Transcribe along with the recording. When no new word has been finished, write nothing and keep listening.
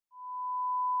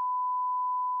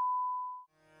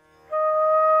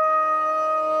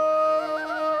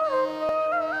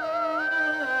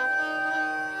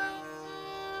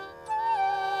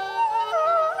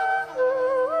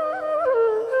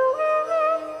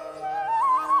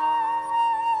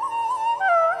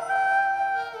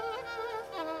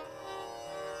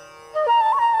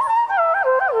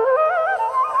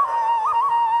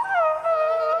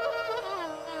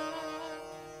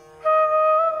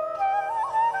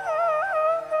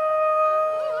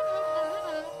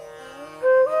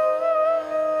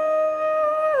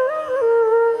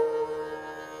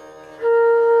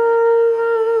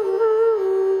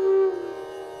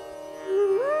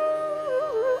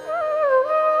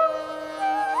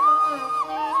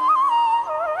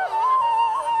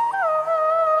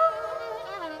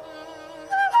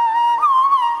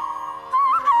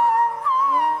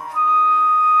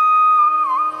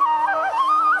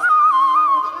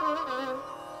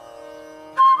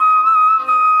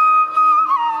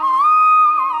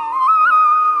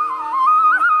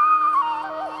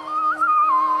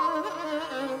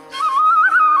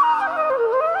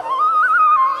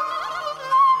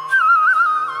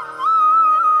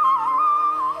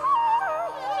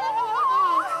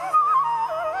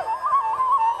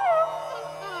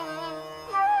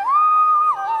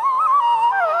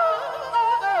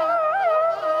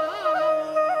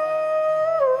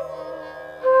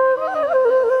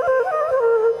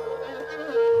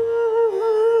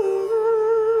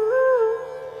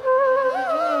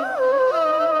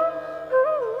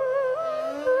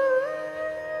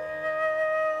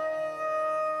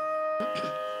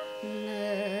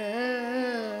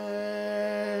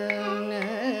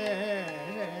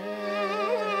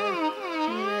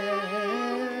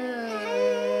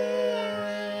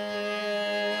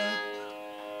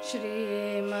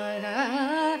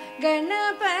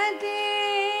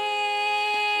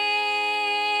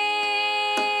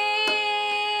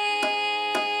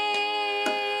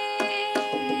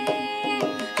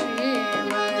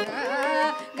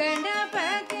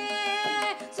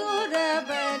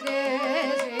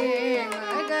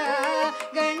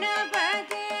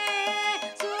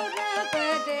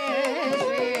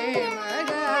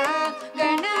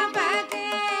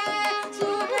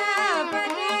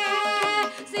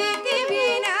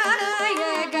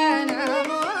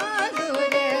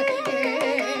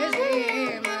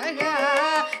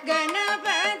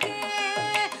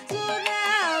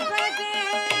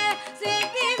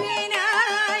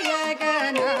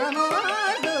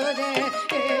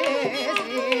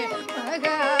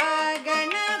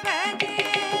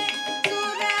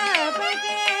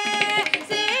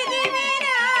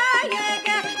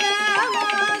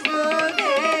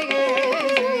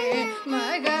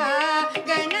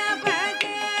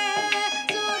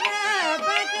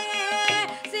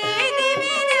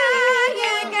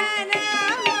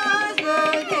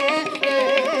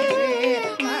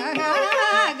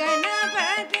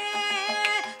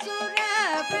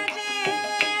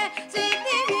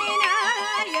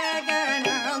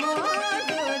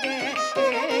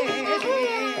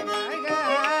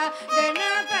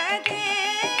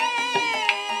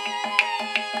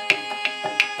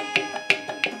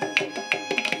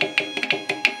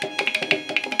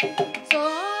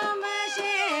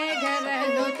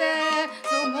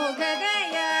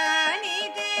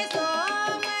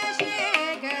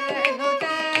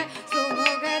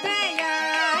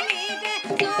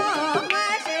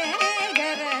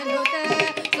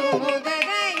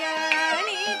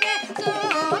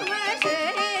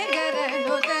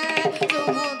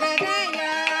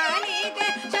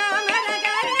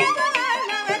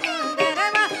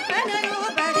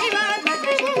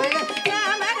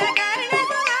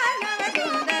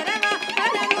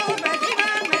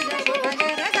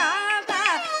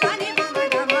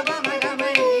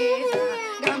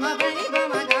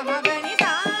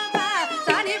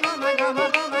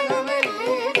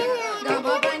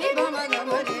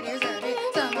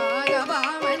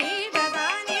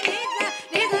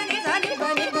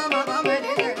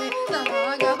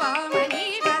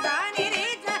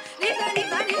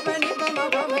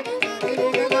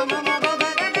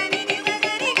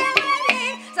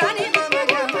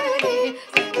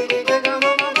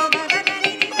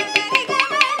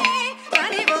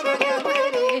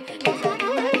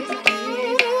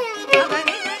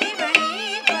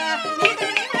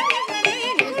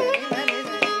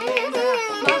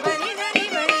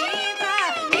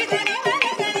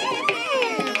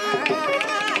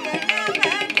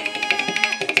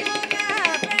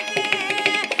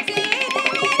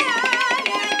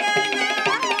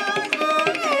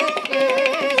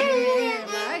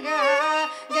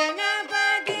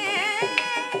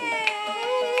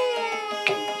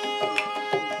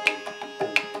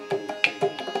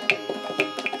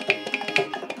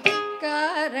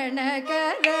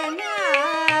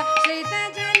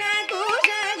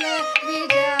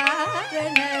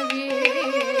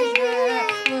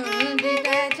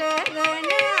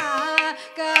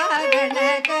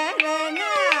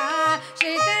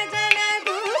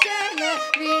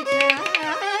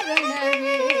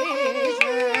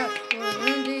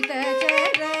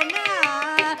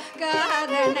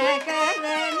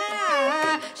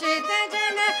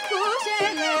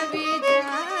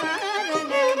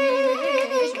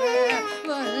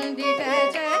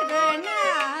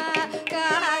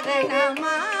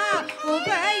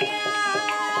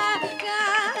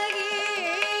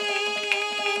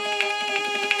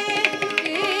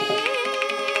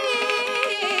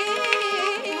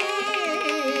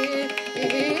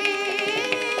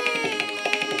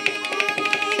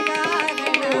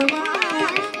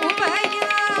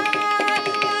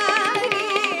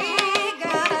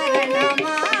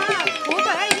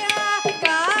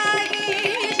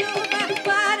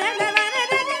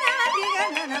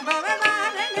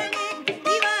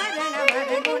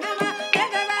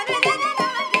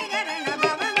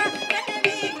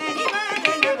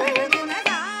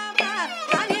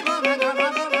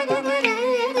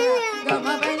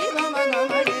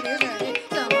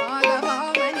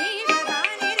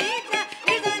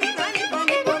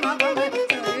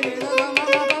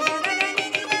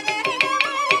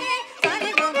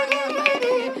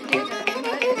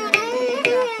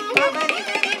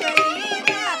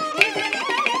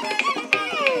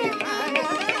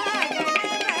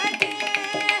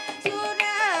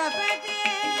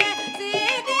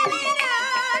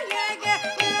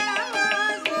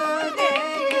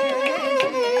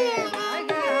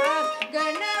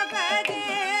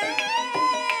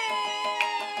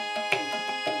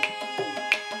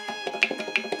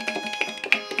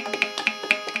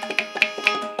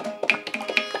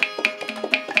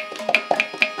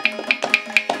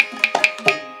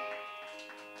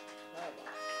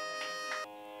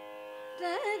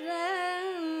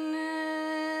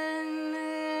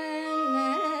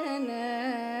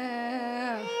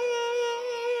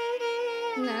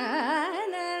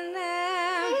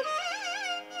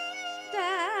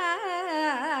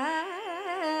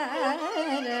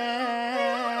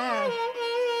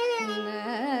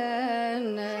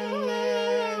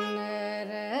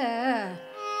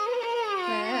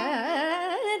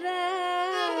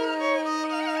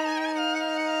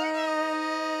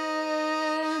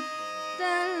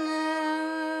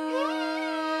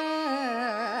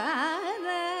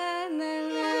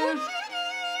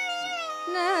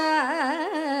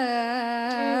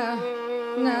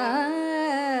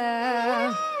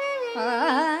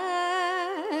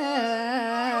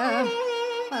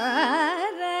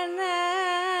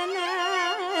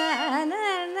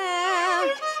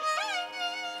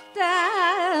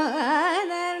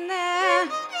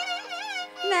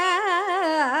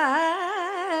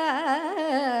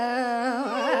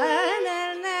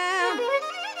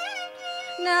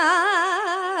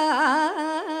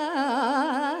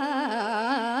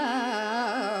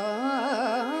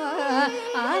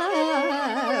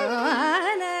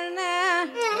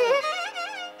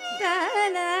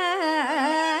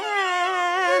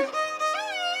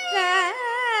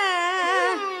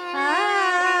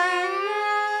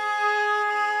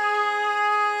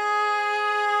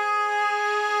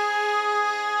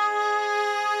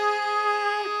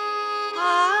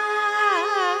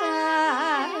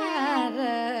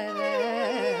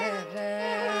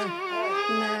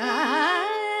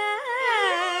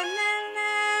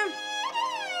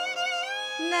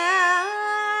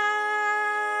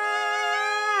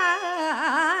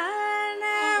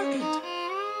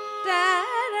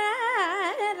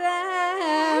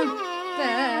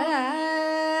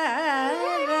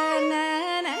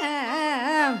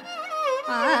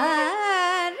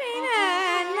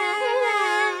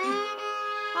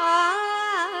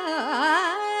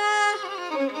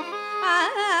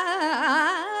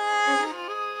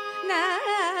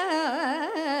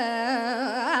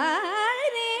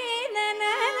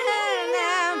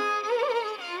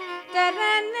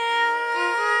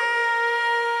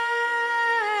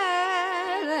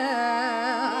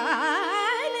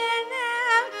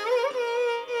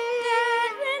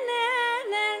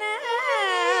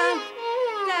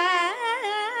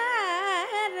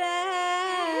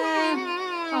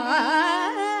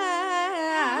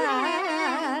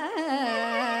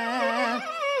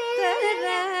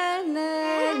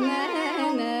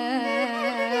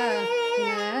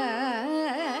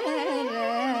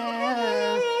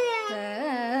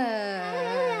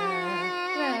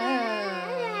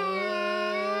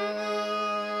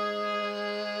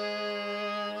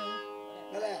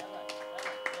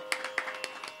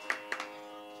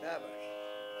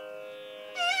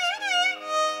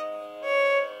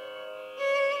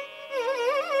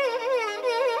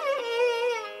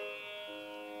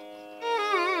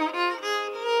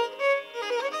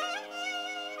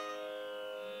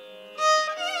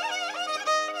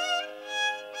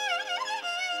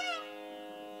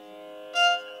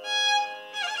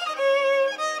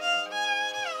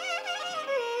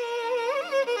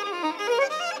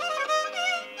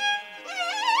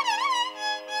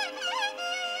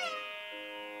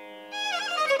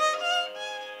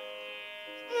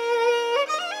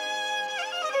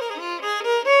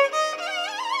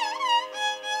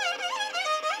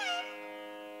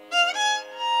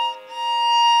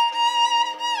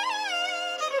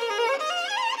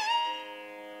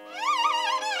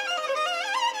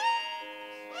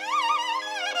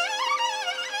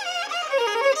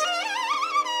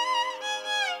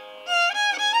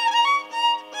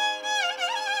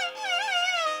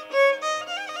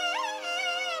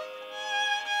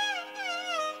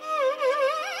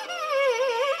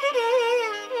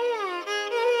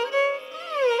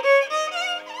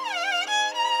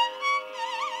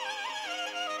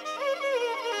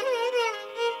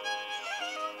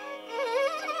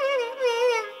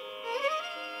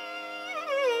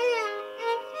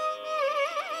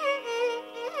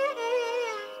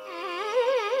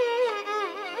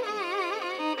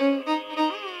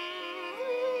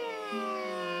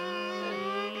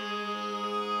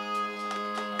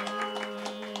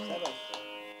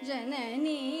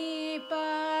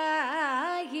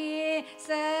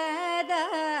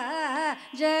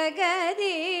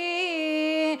जगदीश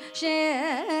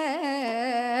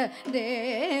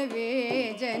देवी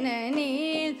जननी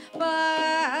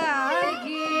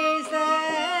पाहि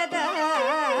सदा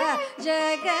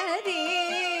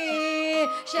जगदीश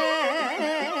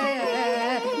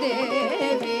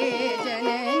देवी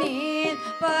जननी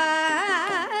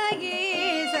पाहि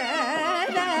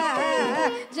सदा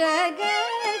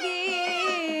जगदीश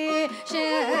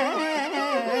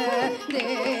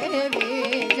देवी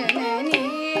जननी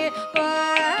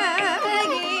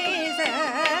पाहि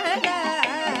सदा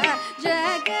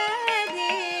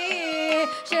जगदीश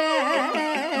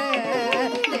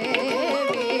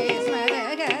देवी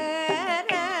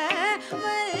स्मरगर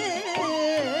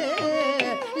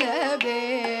वल्लभे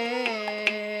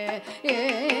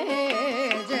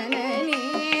जननी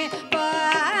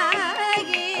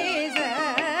पाहि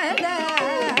सदा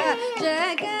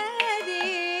जगदीश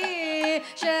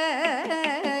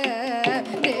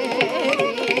देवी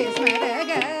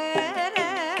स्मरगर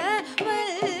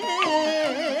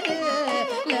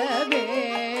वल्लभे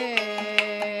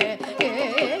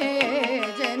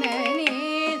जननी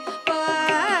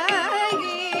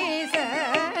पाहि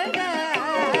सदा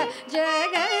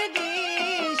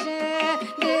जगदीश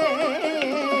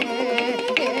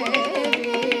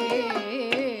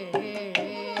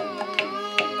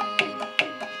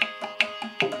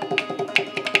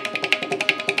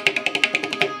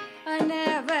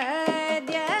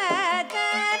अनवद्य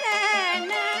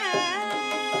तरण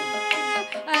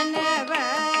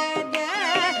अनवद्य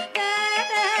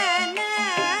तरण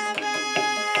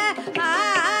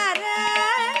हार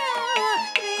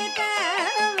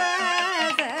कृतवास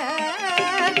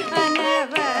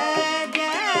अनवद्य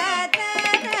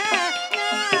तरण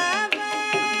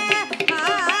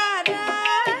हार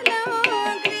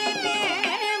कृते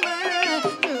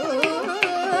मधु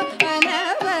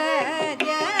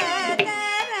अनवद्य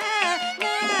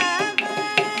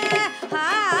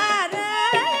हार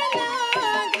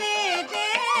कृते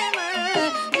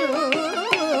मधु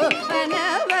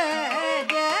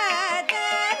अनवद्य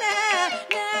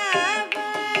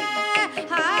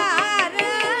हार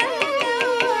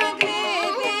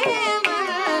कृते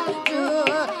मधु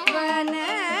वन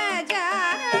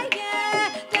जाय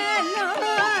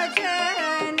तलोचन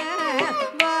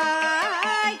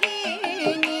वाहिनी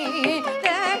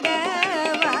तडवासे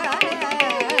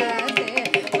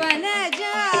वन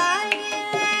जाय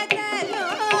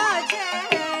तलोचन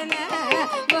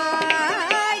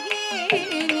वाहिनी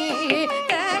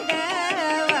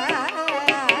तडवासे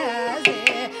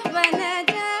वन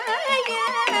जाय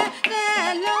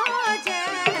तलोचन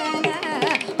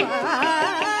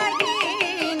वाहिनी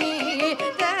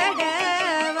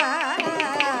तडवासे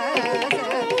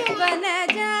वन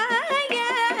जाय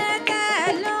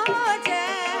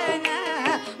तलोचन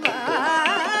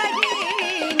वाहिनी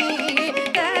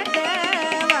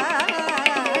तडवासे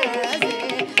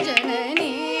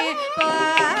जननी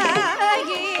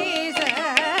पाहि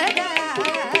सदा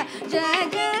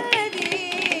जगदीश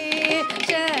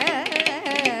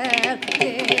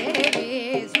देवी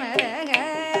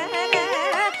स्मरगर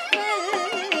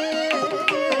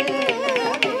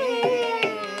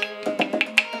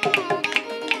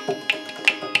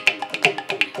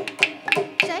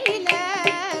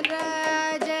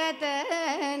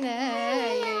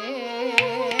शैलराजतनये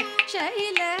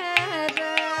शैलराजतनये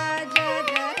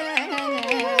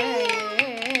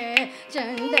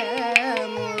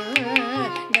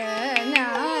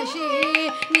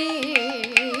चण्डमुण्डनाशिनी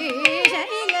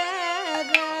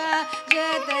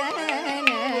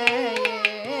शैलराजतनये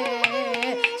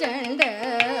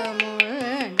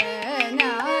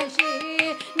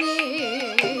चण्डमुण्डनाशिनी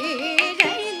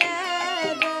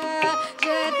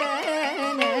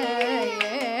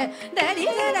शैलराजतनये दरि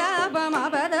सदा पम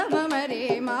पद पम रे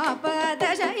मा पद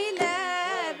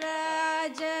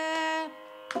शैलराज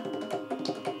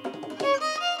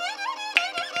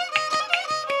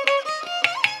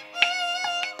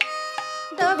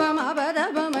दब मा पद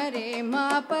पम रे मा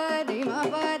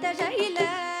पद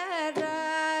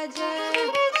शैलराज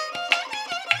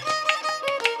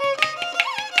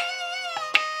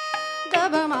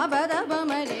दब मा पद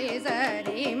पम रे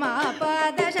सरि मा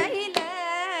पद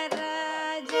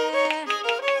शैलराज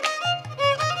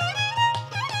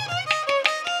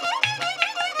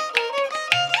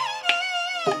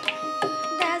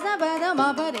दस पद मा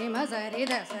परे मा सरि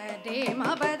दस रे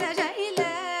मा पद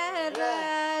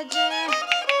शैलराज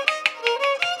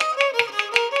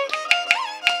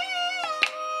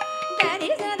दरि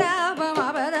सदा पम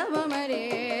पद पम रे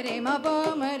रे मा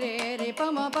पम रे रे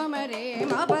पम पम रे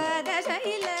मा पद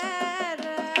Shailraj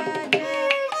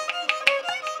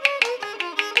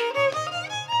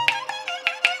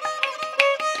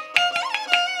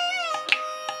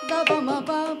pa ma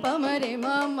pa pa ma re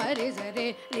ma ma re sa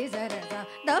re re sa ra sa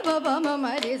da pa pa ma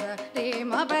ma re sa re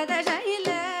ma pa da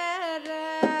shaila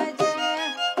raja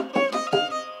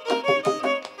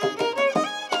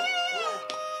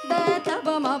da ta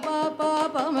pa ma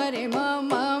pa ma re ma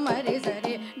ma re sa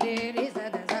re re sa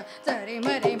da sa re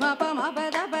ma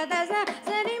pa da sa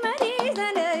re ma re sa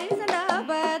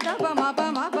da pa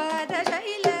ma pa da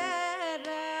shaila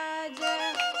raja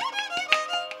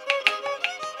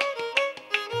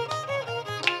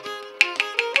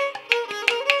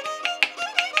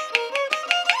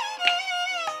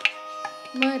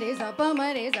Mare sa pa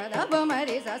mare sa da pa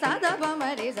mare sa da pa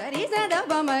mare sa ri sa da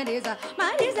pa mare sa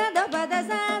da pa da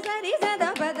sa ri sa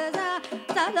da pa da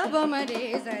sa da pa mare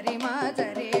sa ri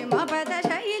ma pa da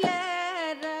shaila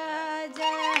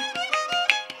raja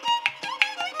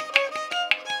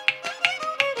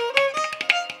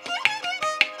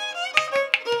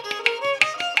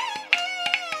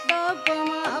da pa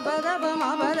ma pa da pa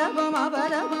ma pa da pa ma pa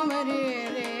da pa mare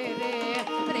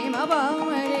re ma pa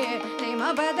mare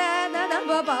ma pa da da da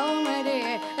pa pa ma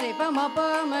re pa ma pa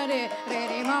ma re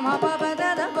ma pa pa da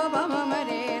da pa pa ma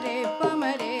re pa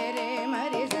ma re ma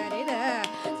re sa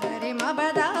re ma pa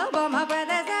da ma pa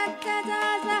da sa da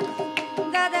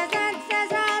da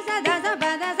sa da sa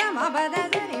pa da sa ma pa da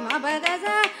sa re ma pa da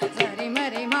sa re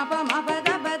ma pa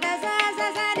da pa da sa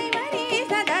re ma re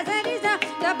sa da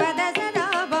da pa da sa da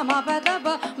pa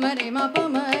ma re ma pa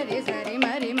ma re sa re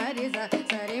ma re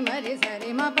sa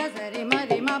re ma pa sa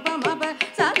re ma pa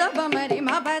sa da pa ma re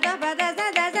ma pa da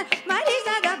sa ma re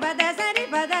sa da pa da sa re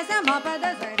pa da sa ma pa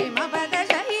da sa re ma pa da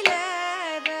shaila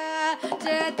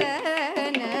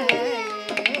jatana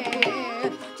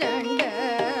chanda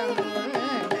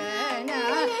mudana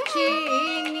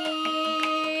shini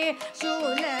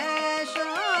sula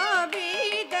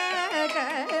shobita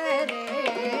kare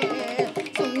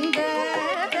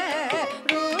sundara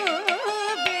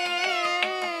roope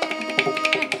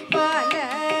pala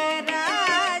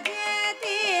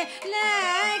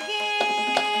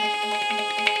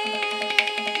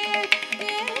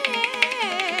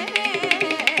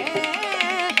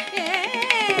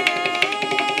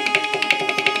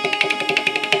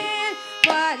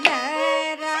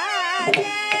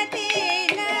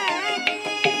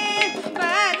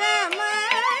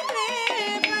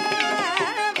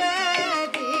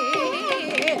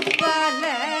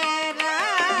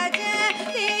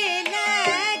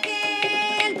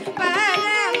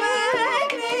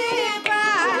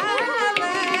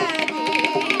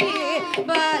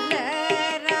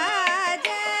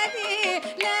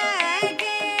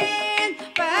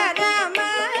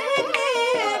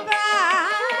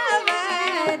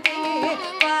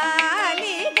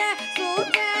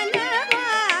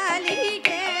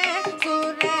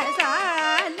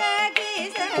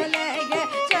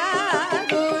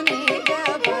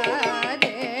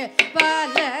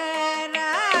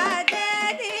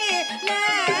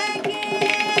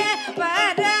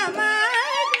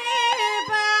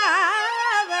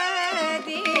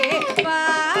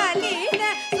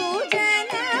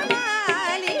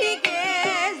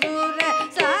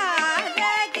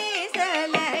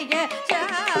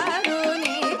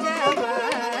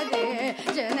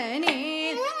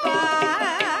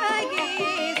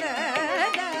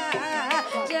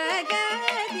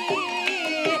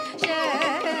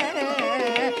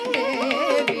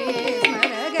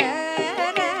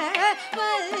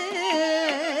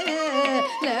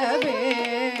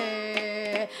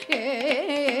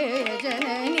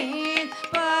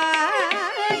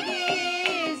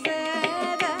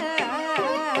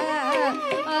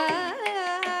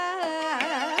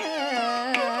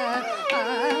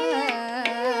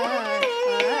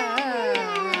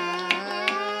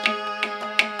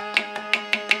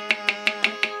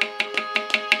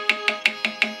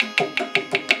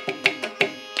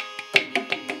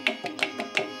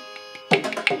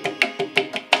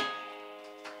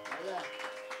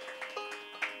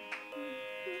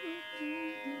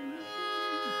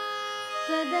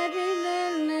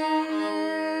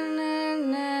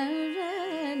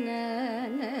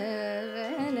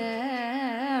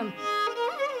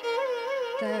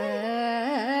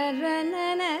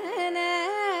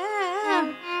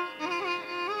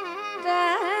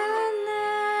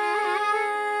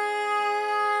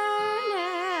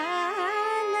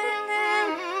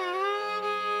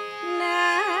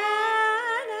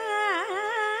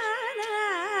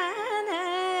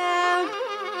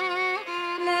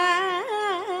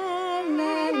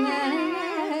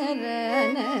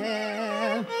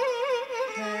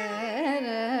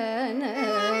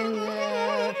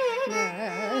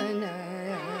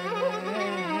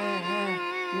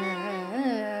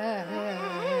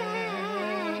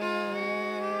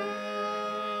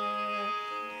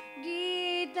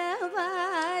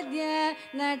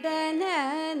நடன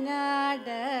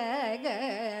நாடக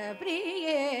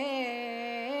பிரியே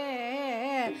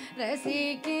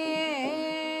ரசிகே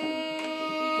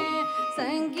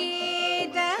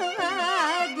சங்கீத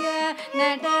வாத்ய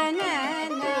நடன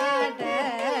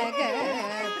நாடக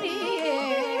பிரியே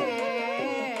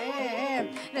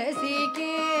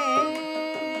ரசிகே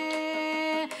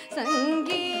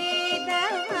சங்கீத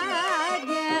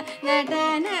வாத்ய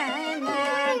நடன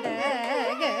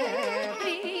நாடக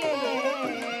பிரியே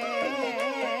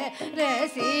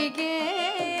ரசிகே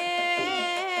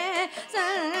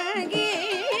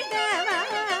சங்கீத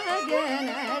வாத்ய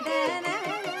நடன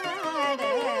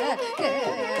நாடக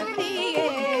பிரியே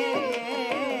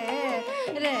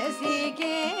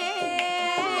ரசிகே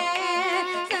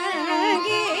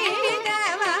சங்கீத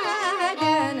வாத்ய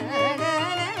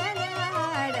நடன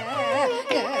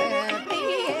நாடக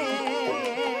பிரியே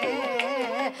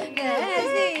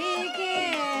ரசிகே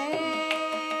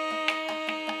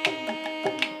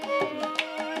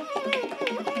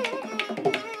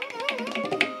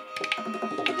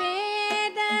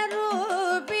வேத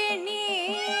ரூபிணி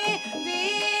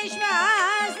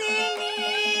விஸ்வாசினி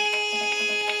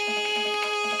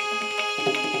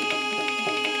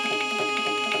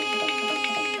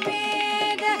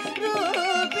வேத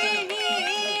ரூபிணி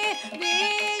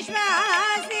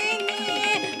விஸ்வாசினி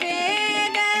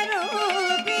வேத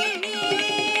ரூபிணி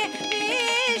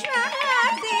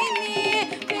விஸ்வாசினி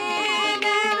வேத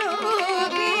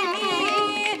ரூபிணி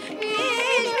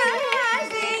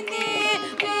விஸ்வாசினி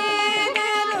வேத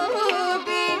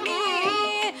ரூபிணி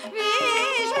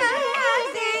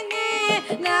விஸ்வாசினி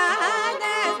நாத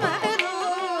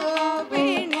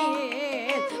ஸ்வரூபிணி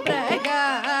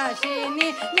பிரகாஷினி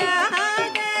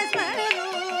நாத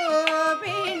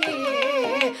ஸ்வரூபிணி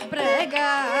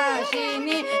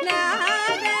பிரகாஷினி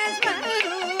நாத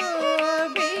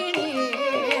ஸ்வரூபிணி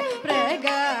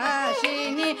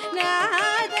பிரகாஷினி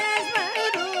நாத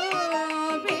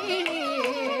ஸ்வரூபிணி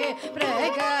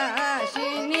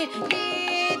பிரகாஷினி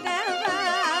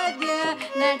கீதவாद्य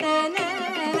நடன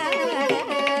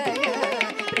நாடக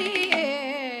பிரியே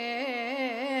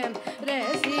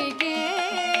ரசிகே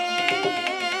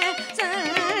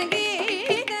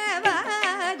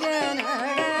சங்கீதவாद्य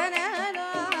நடன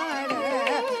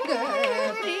நாடக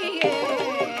பிரியே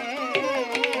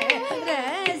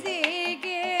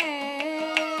ரசிகே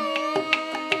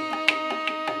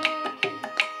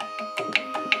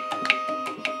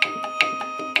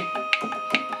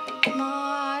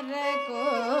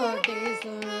மாரகோடி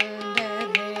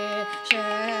சுந்தரே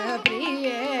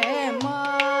ஷப்ரியே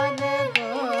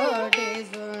மாரகோடி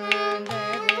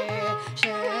சுந்தரே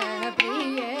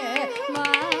ஷப்ரியே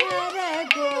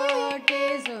மாரகோடி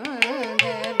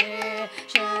சுந்தரே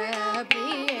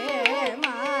ஷப்ரியே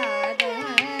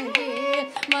மாதங்கி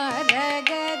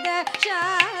மரகத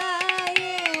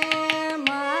ஷாயே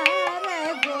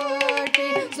மாரகோடி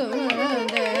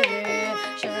சுந்தரே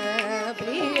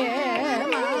ஷப்ரியே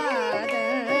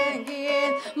மாதங்கி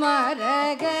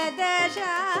மரகத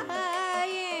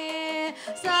ஷாயே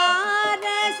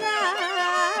சாரசாட்சி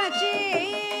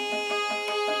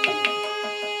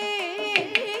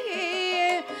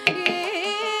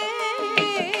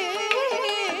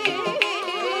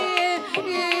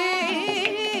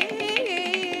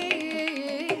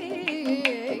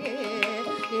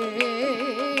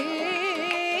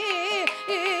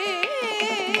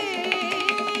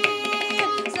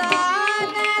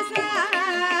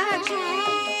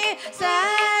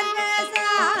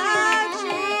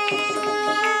சாரசாட்சி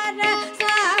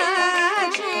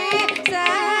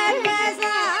சர்வசாட்சி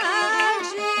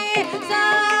சாரசாட்சி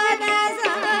சர்வசாட்சி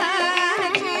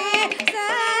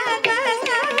சாரசாட்சி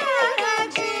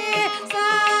சர்வசாட்சி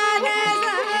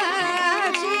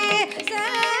சாரசாட்சி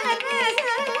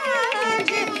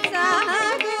சர்வசாட்சி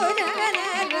சாது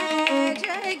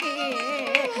ஜனரட்சகி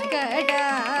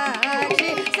கடாட்சி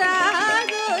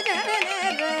சாது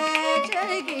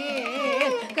ஜனரட்சகி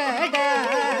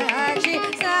கடாட்சி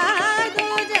சாது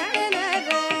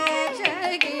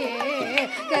ஜனரட்சகி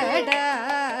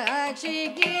கடாட்சி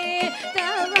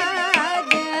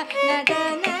கீதவாद्य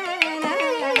நடன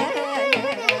நாடக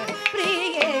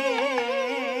பிரியே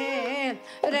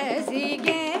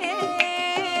ரசிகே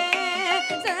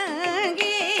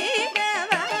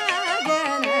சங்கீதவாद्य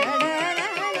நடன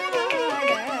நாடக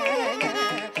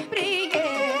பிரியே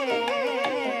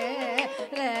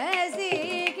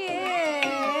ரசிகே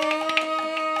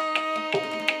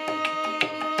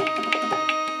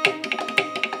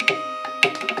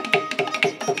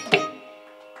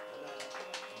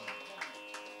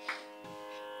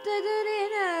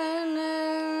ததுரின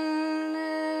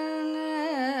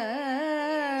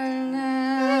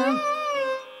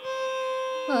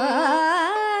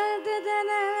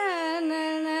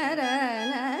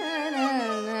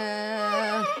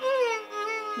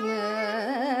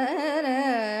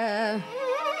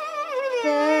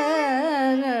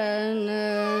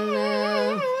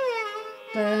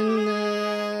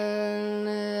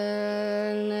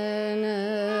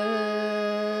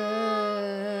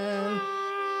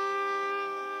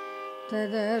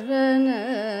na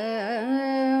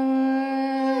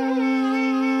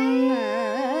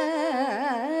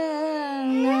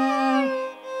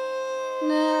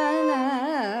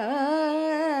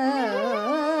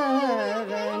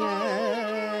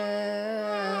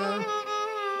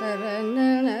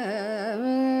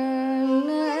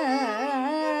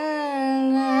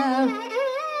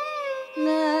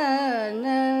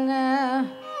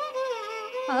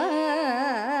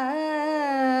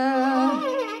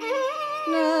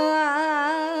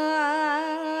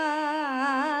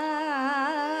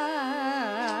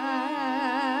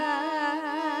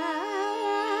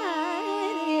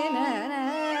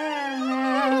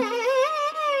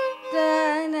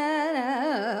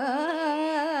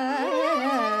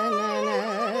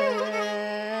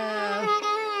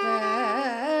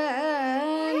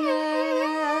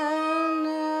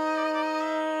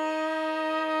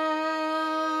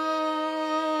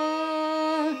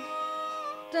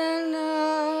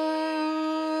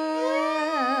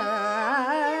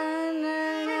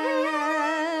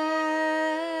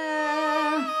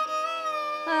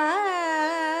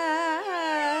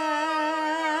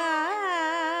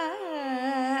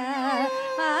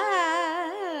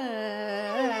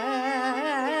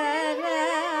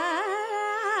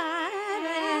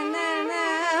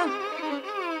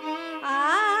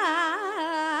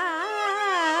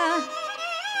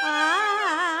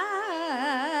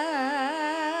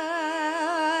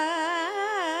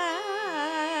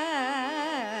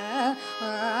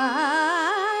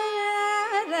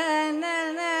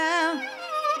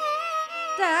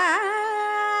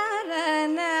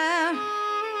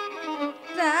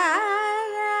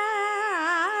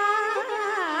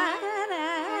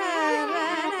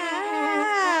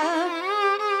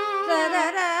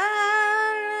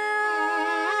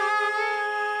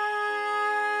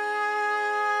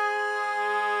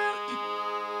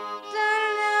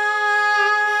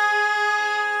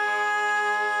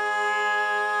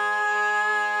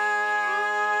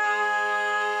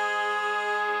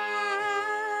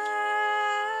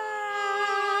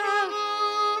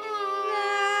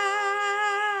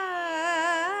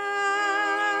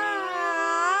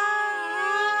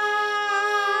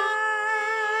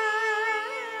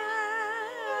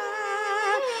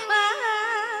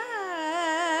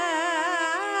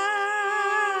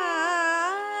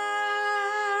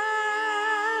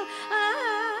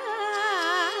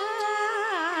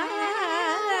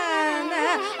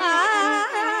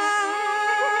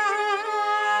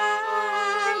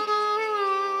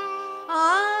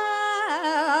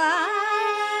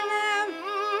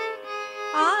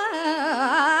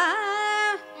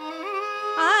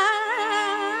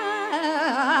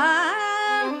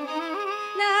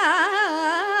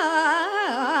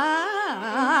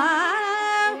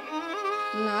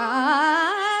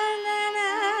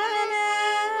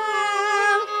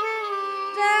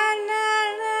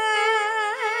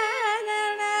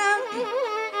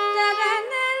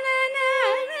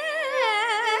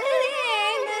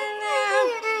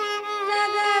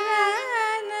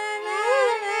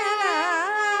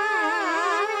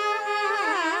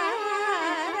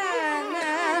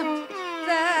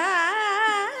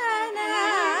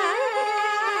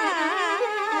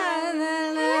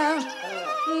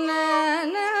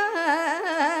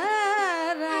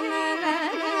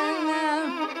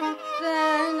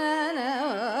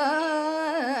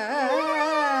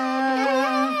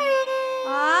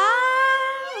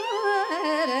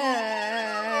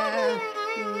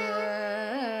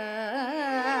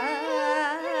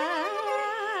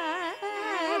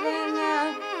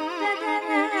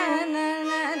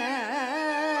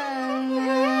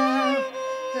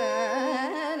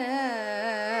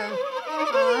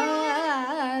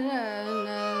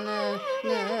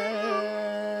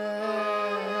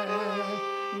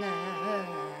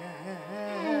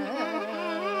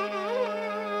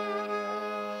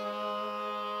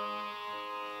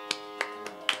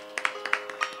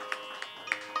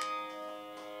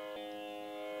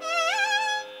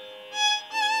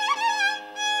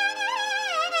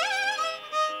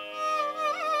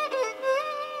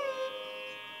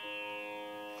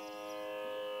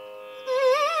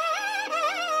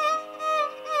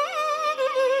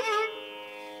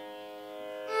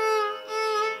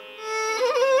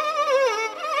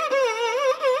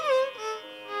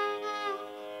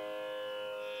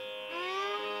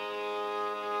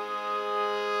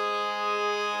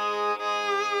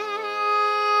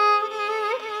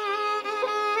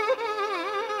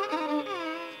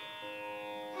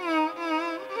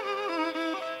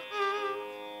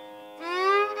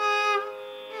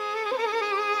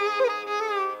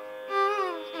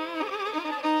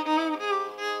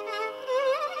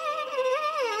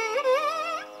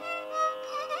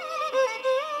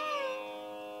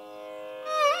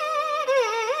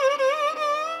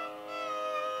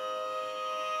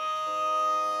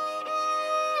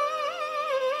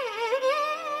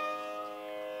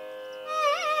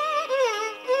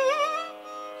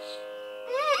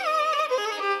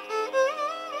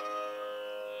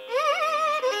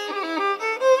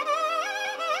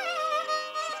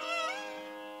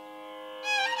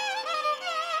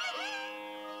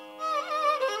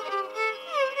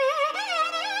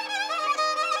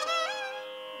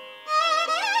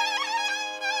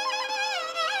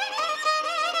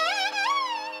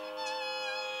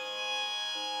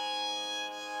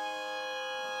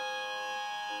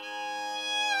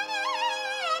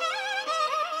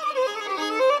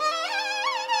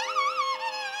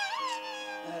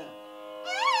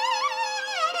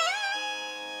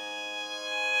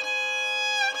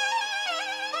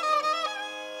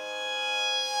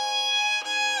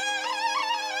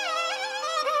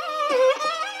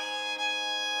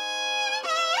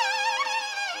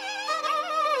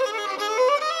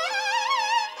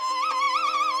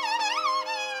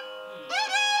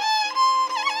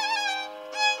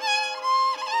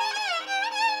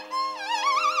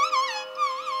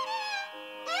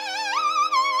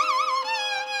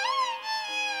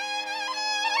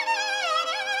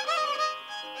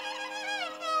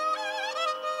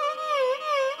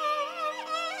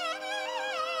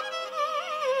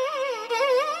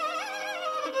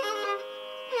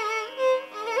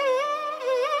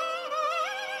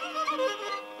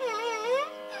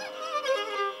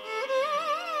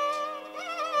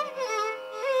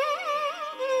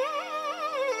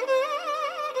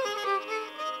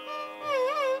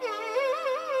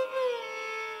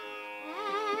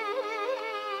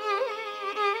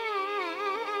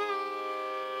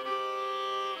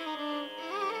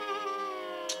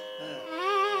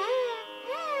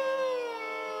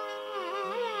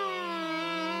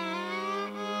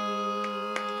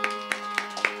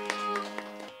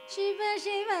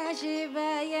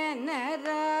ಶಿವಯನ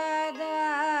ರಾಧ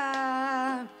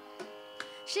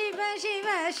ಶಿವ ಶಿವ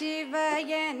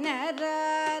ಶಿವಯನ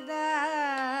ರಾಧ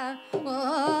ಓ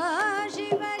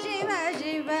ಶಿವ ಶಿವ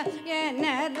ಶಿವಯನ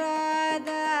ರಾಧ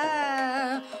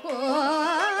ಓ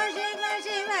ಶಿವ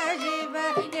ಶಿವ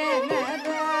ಶಿವಯನ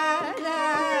ರಾಧ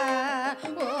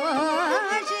ಓ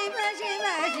ಶಿವ ಶಿವ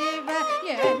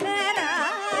ಶಿವಯನ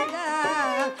ರಾಧ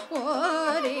ಓ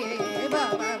ರೇ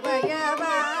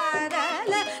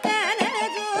ಭವಭಯವಾದಲ ನನದು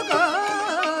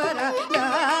ಘೋರ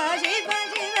ಶಿವ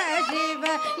ಶಿವ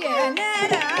ಶಿವಯನ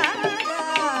ರಾಧ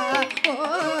ಓ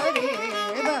ರೇ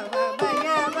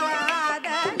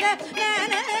ಭವಭಯವಾದಲ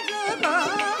ನನದು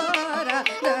ಘೋರ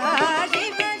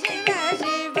ಶಿವ ಶಿವ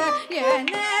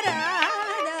ಶಿವಯನ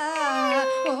ರಾಧ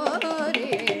ಓ ರೇ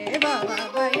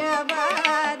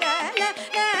ಭವಭಯವಾದಲ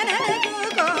ನನದು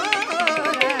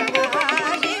ಘೋರ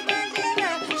ಶಿವ ಶಿವ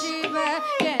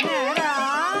ಶಿವಯನ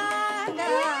ರಾಧ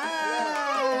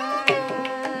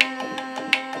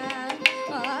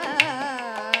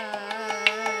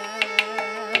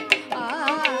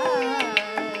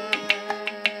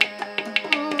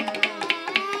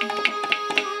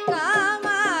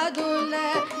ಕಾಮದುಲ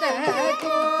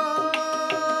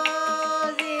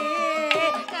ಕೋಸಿ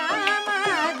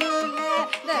ಕಾಮದುಲ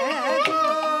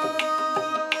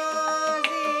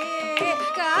ಕೋಸಿ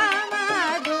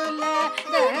ಕಾಮದುಲ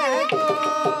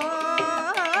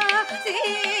ಕೋಸಿ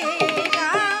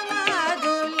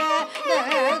ಕಾಮದುಲ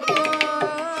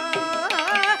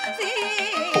ಕೋಸಿ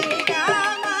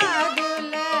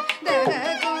ಕಾಮದುಲ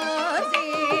ಕೋಸಿ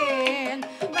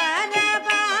ವನ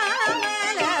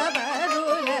ಪಾಮಲ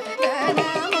ಬರುಲ ಧನ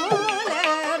ಮೂಲ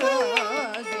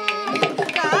ರೋಸಿ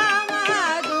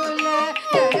ಕಾಮದುಲ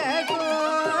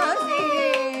ಕೋಸಿ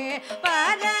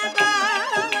ಪರ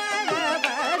ಪಾಮಲ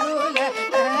ಬರುಲ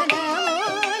ಧನ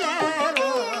ಮೂಲ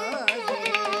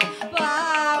ರೋಸಿ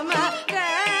ಪಾಮ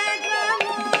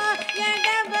ರತ್ವಮು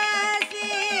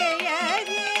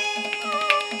ಎಡಬಸಿಯದಿ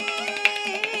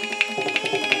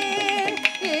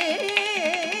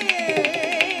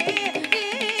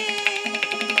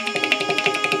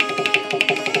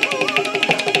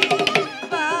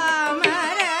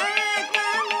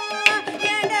ಪಾಮರತ್ವಮು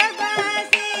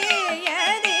ಎಡಬಸಿಯದಿ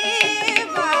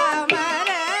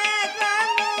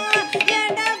ಪಾಮರತ್ವಮು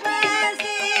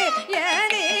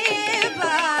ಎಡಬಸಿಯದಿ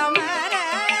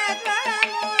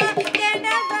ಪಾಮರತ್ವಮು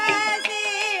ಎಡಬಸಿಯದಿ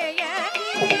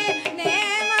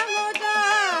ನೇಮಮುತೋ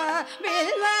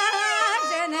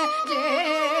ಬಿಲ್ವಾರ್ಚನ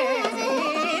ಜೇಸಿ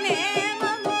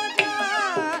ನೇಮಮುತೋ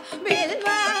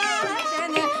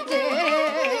ಬಿಲ್ವಾರ್ಚನ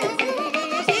ಜೇಸಿ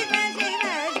ಶಿವ ಶಿವ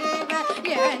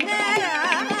ಶಿವಯನ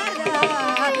ರಾಧ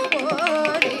ಓ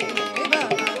ರೇ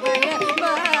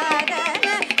ಭವಭಯವಾದಲ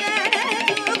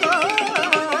ನನದು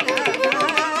ಘೋರ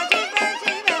ಶಿವ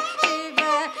ಶಿವ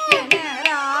ಶಿವಯನ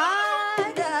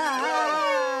ರಾಧ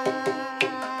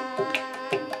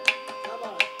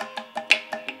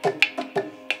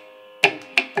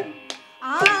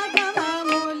ಆಗಮ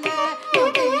ಮೂಲ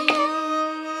ನುಡಿಯುಂಜಿ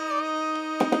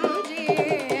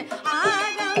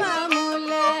ಆಗಮ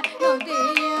ಮೂಲ ನುಡಿಯುಂಜಿ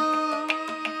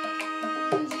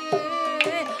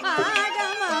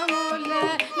ಆಗಮ ಮೂಲ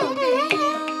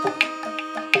ನುಡಿಯುಂಜಿ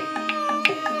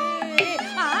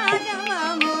ಆಗಮ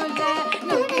ಮೂಲ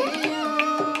ನುಡಿಯುಂಜಿ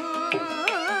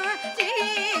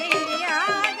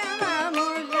ಆಗಮ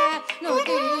ಮೂಲ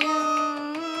ನುಡಿಯುಂಜಿ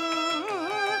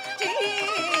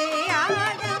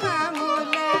ಆಗಮ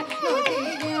ಮೂಲ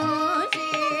ನುಡಿಯುಂಜಿ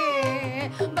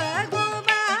ಬಗು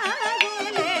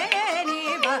ಬಾಗುಲೆ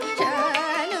ನಿಭ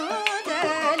ಚಲು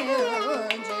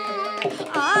ಚಲುಂಜಿ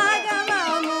ಆಗಮ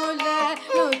ಮೂಲ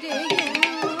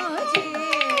ನುಡಿಯುಂಜಿ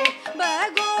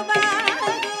ಬಗು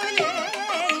ಬಾಗುಲೆ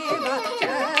ನಿಭ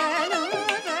ಚಲು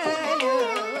ಚಲುಂಜಿ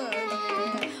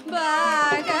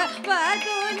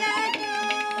ಭಾಗವತುಲತು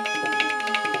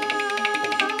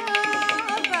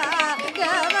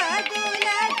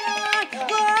ಭಾಗವತುಲತು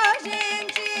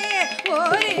ಘೋಷಿಂಚಿ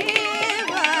ಓರಿ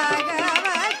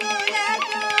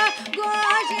ಭಾಗವತುಲತು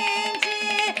ಘೋಷಿಂಚಿ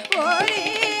ಓರಿ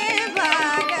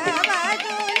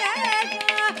ಭಾಗವತುಲತು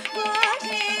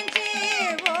ಘೋಷಿಂಚಿ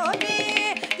ಓರಿ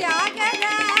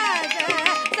ತ್ಯಾಗರಾಜ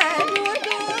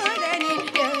ಸನ್ನುದೂರನಿ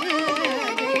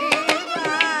ಎಲ್ಗಿ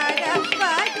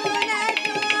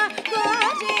ಭಾಗವತುಲತು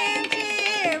ಘೋಷಿಂಚಿ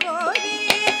ಓರಿ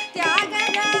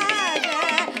ತ್ಯಾಗರಾಜ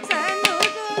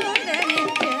ಸನ್ನುದೂರನಿ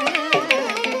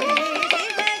ಎಲ್ಗಿ ಶಿವ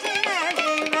ಶಿವ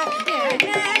ಶಿವಯನ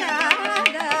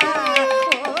ರಾಧ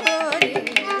ಓ ರೇ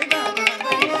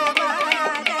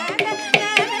ಭವಭಯವಾದಲ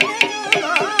ನನದು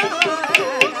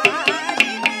ಘೋರ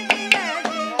ಶಿವ ಶಿವ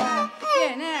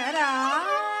ಶಿವಯನ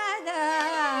ರಾಧ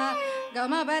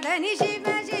ಗಮ ಬದನಿ ಶಿವ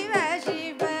ಶಿವ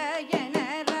ಶಿವಯನ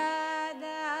ರಾಧ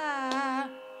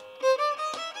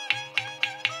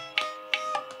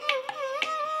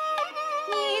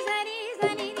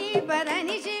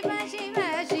பதனி சிவ சிவ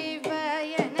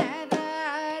சிவயன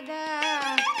ராதா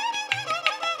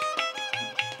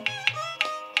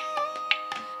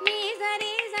நீ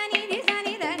சரி சனி தி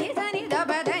சனி தனி சனி த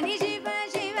பதனி சிவ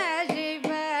சிவ சிவ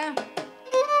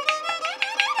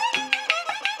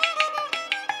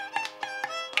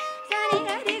சனி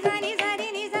கரி சனி சரி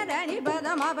நி சதனி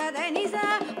பதம பதனி ச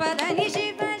பதனி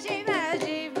சிவ சிவ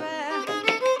சிவ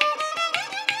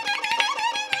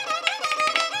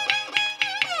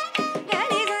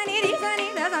கரி சனி ரி சனி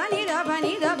த சனி த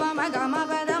பனி த பம கம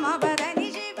பதம பதனி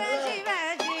சிவ சிவ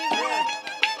சிவ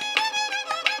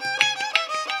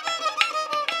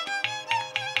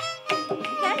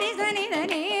கரி சனி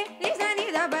தனி ரி சனி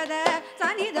த பத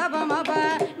சனி த பம ப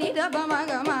நி த பம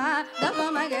கம த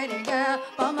பம கரி க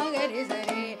பம கரி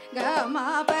சரி க ம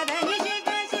பதனி சிவ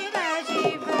சிவ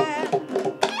சிவ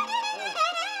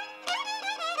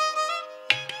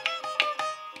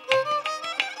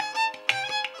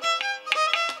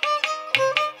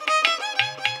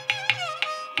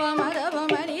பம த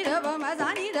பம நி த பம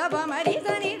சனி த பம ரி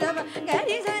சனி த ப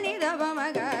கரி சனி த பம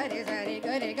கரி சரி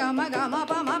கரி கம கம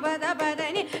பம பத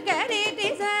பதனி கரி தி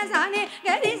ச சனி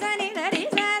கரி சனி த ரி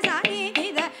ச சனி நி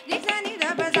த ரி சனி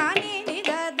த ப சனி நி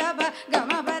த த ப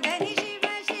கம பதனி சிவ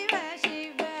சிவ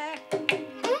சிவ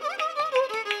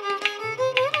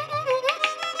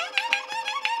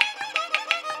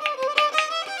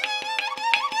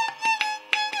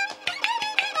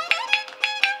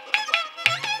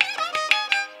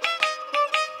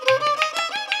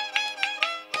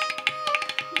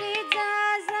ரி ச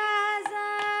ச ச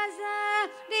ச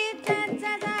ரி ச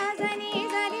ச ச சனி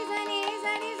சரி சனி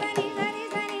சரி சனி சரி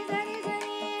சனி சரி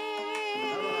சனி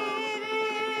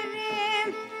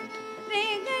ரி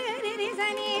க ரி ரி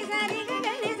சனி சரி க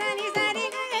ரி சனி சரி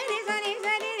க ரி சனி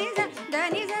சரி ரி ச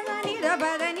தனி ச சனி த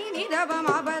ப தனி நி த ப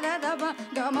ம ப த த ப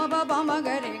க ம ப ப ம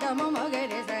க ரி க ம ம க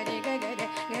ரி சரி க க ரி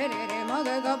க ரி ரி ம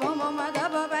க க ப ம ம த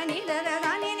ப ப நி த த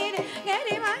சனி நி ரி க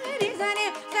ரி ம க ரி சனி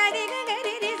சரி க க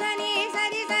ரி ரி சனி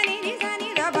சரி சனி ரி சனி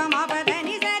த ப ம ப த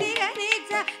நி சரி க ரி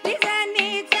ச ரி சனி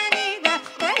சனி த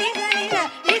க ரி சனி த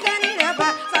ரி சனி த ப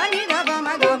சனி த ப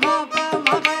ம க ம ப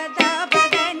ம ப த ப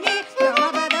த நி க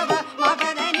ம ப த ப ம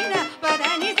ப த நி த ப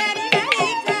த நி சரி க ரி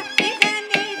ச ரி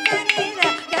சனி சனி த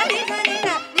க ரி சனி த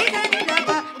ரி சனி த ப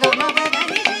க ம ப த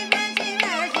நி சிவ சிவ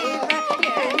சிவ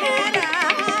யன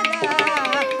ராதா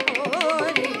ஓ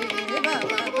ரி ப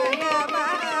ப ப ய ப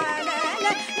ல ல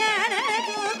ன ன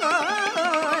து கோ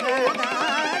Radha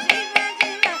Shiva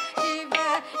Shiva Shiva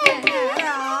யன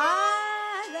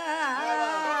Radha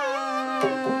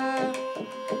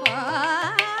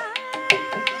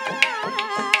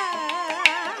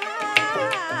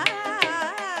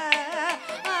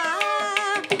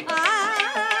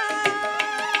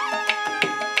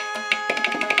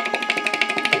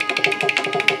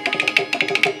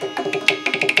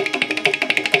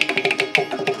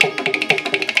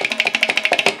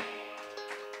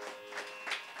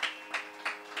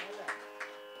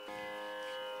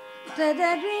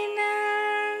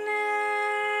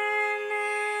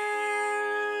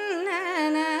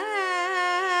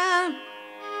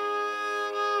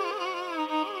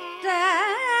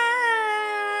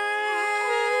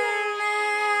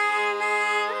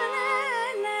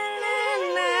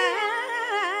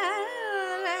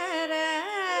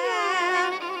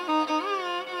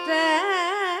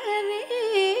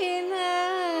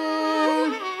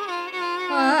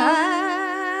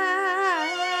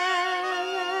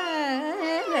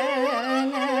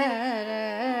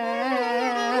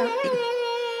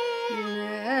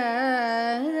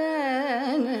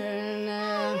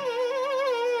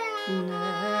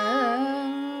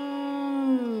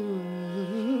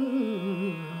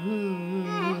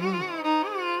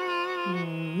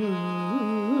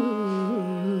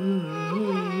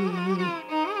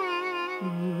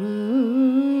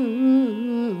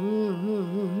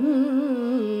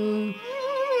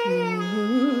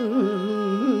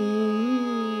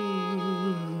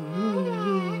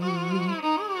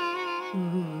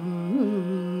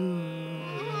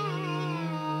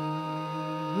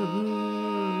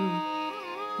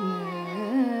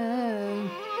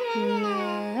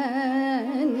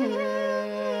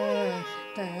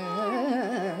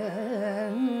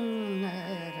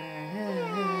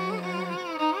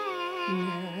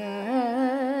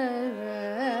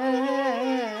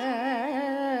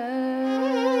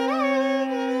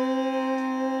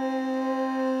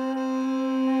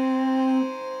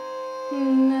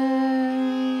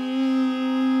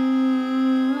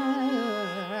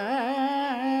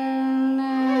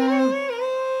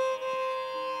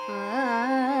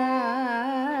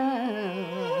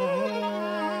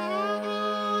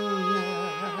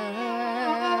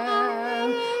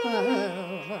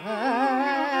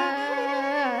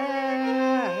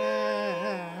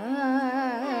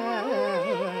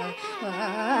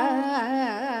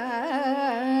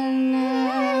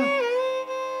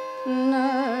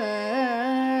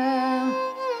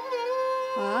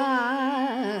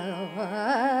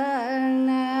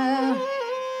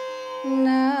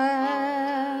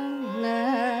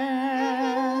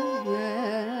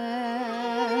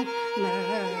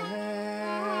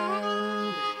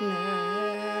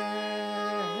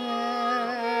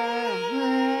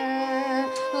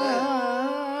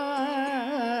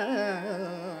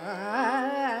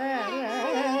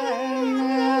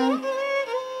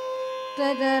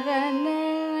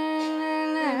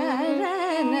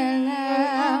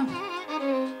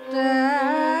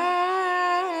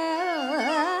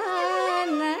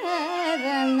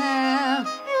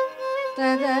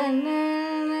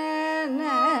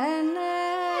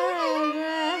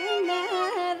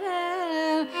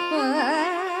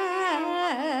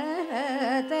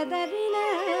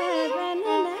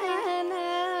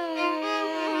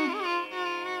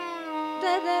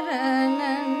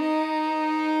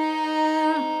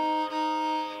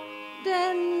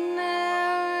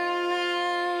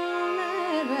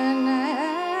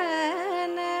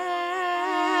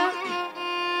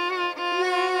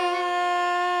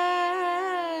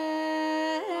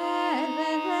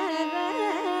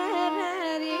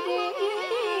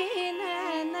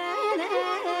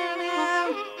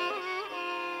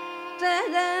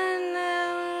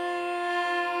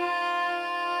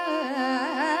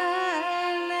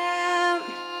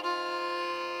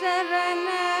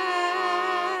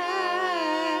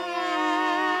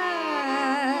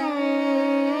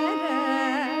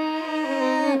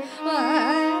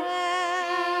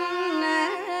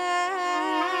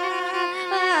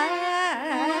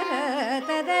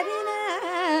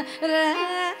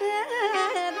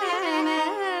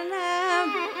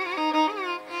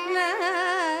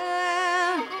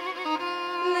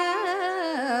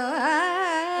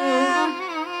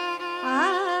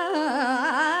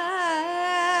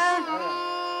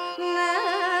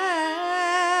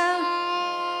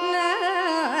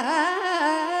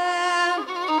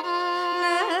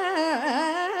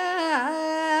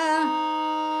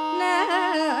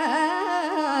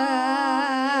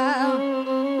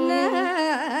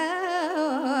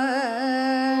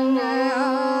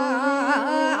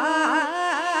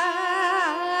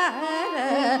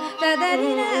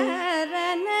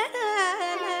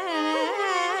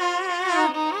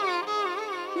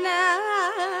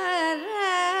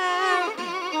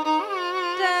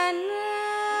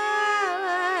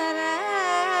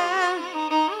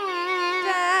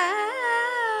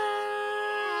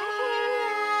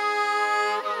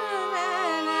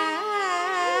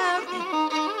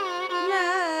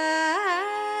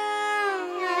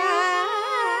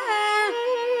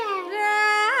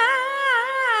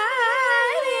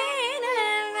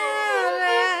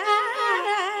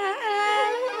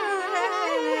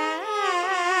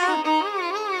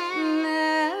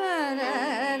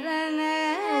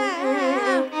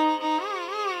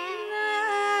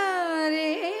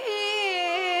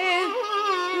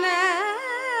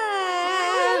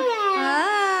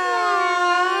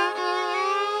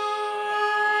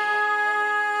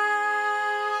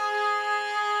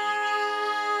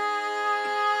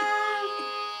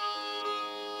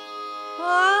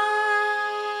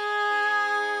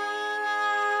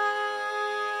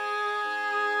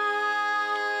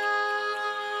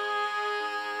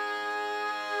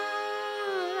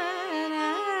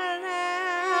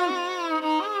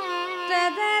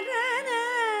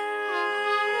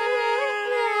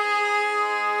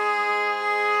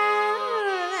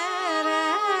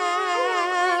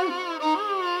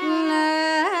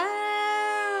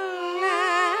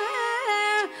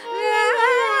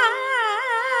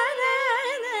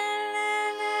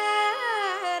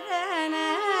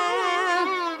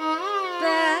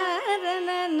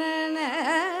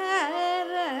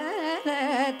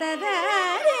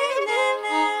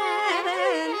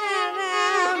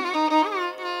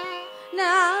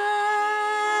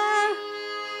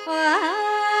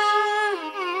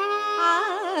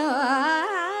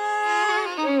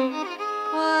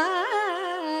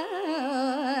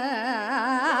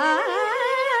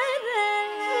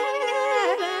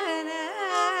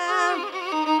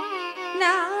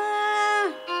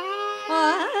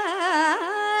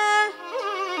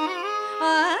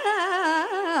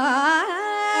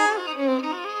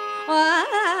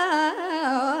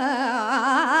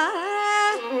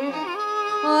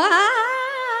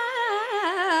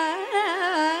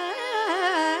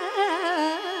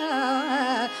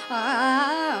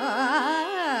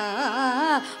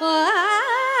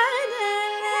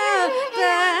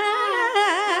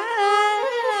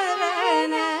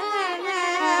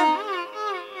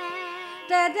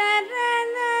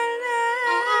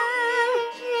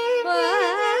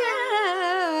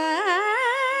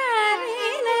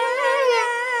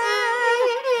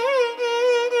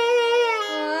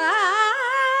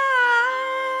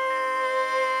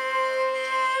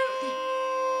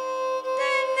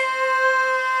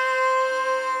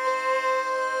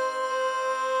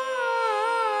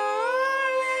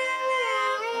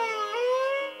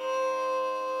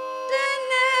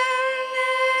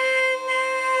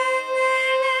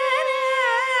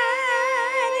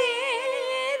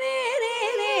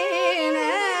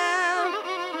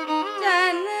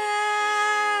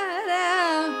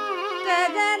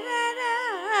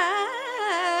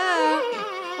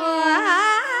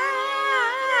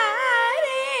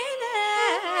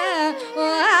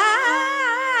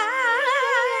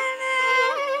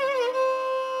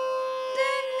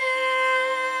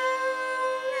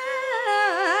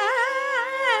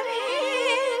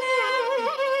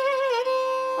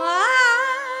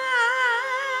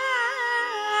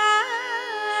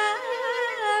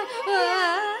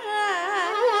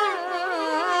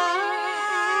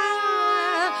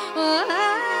Thank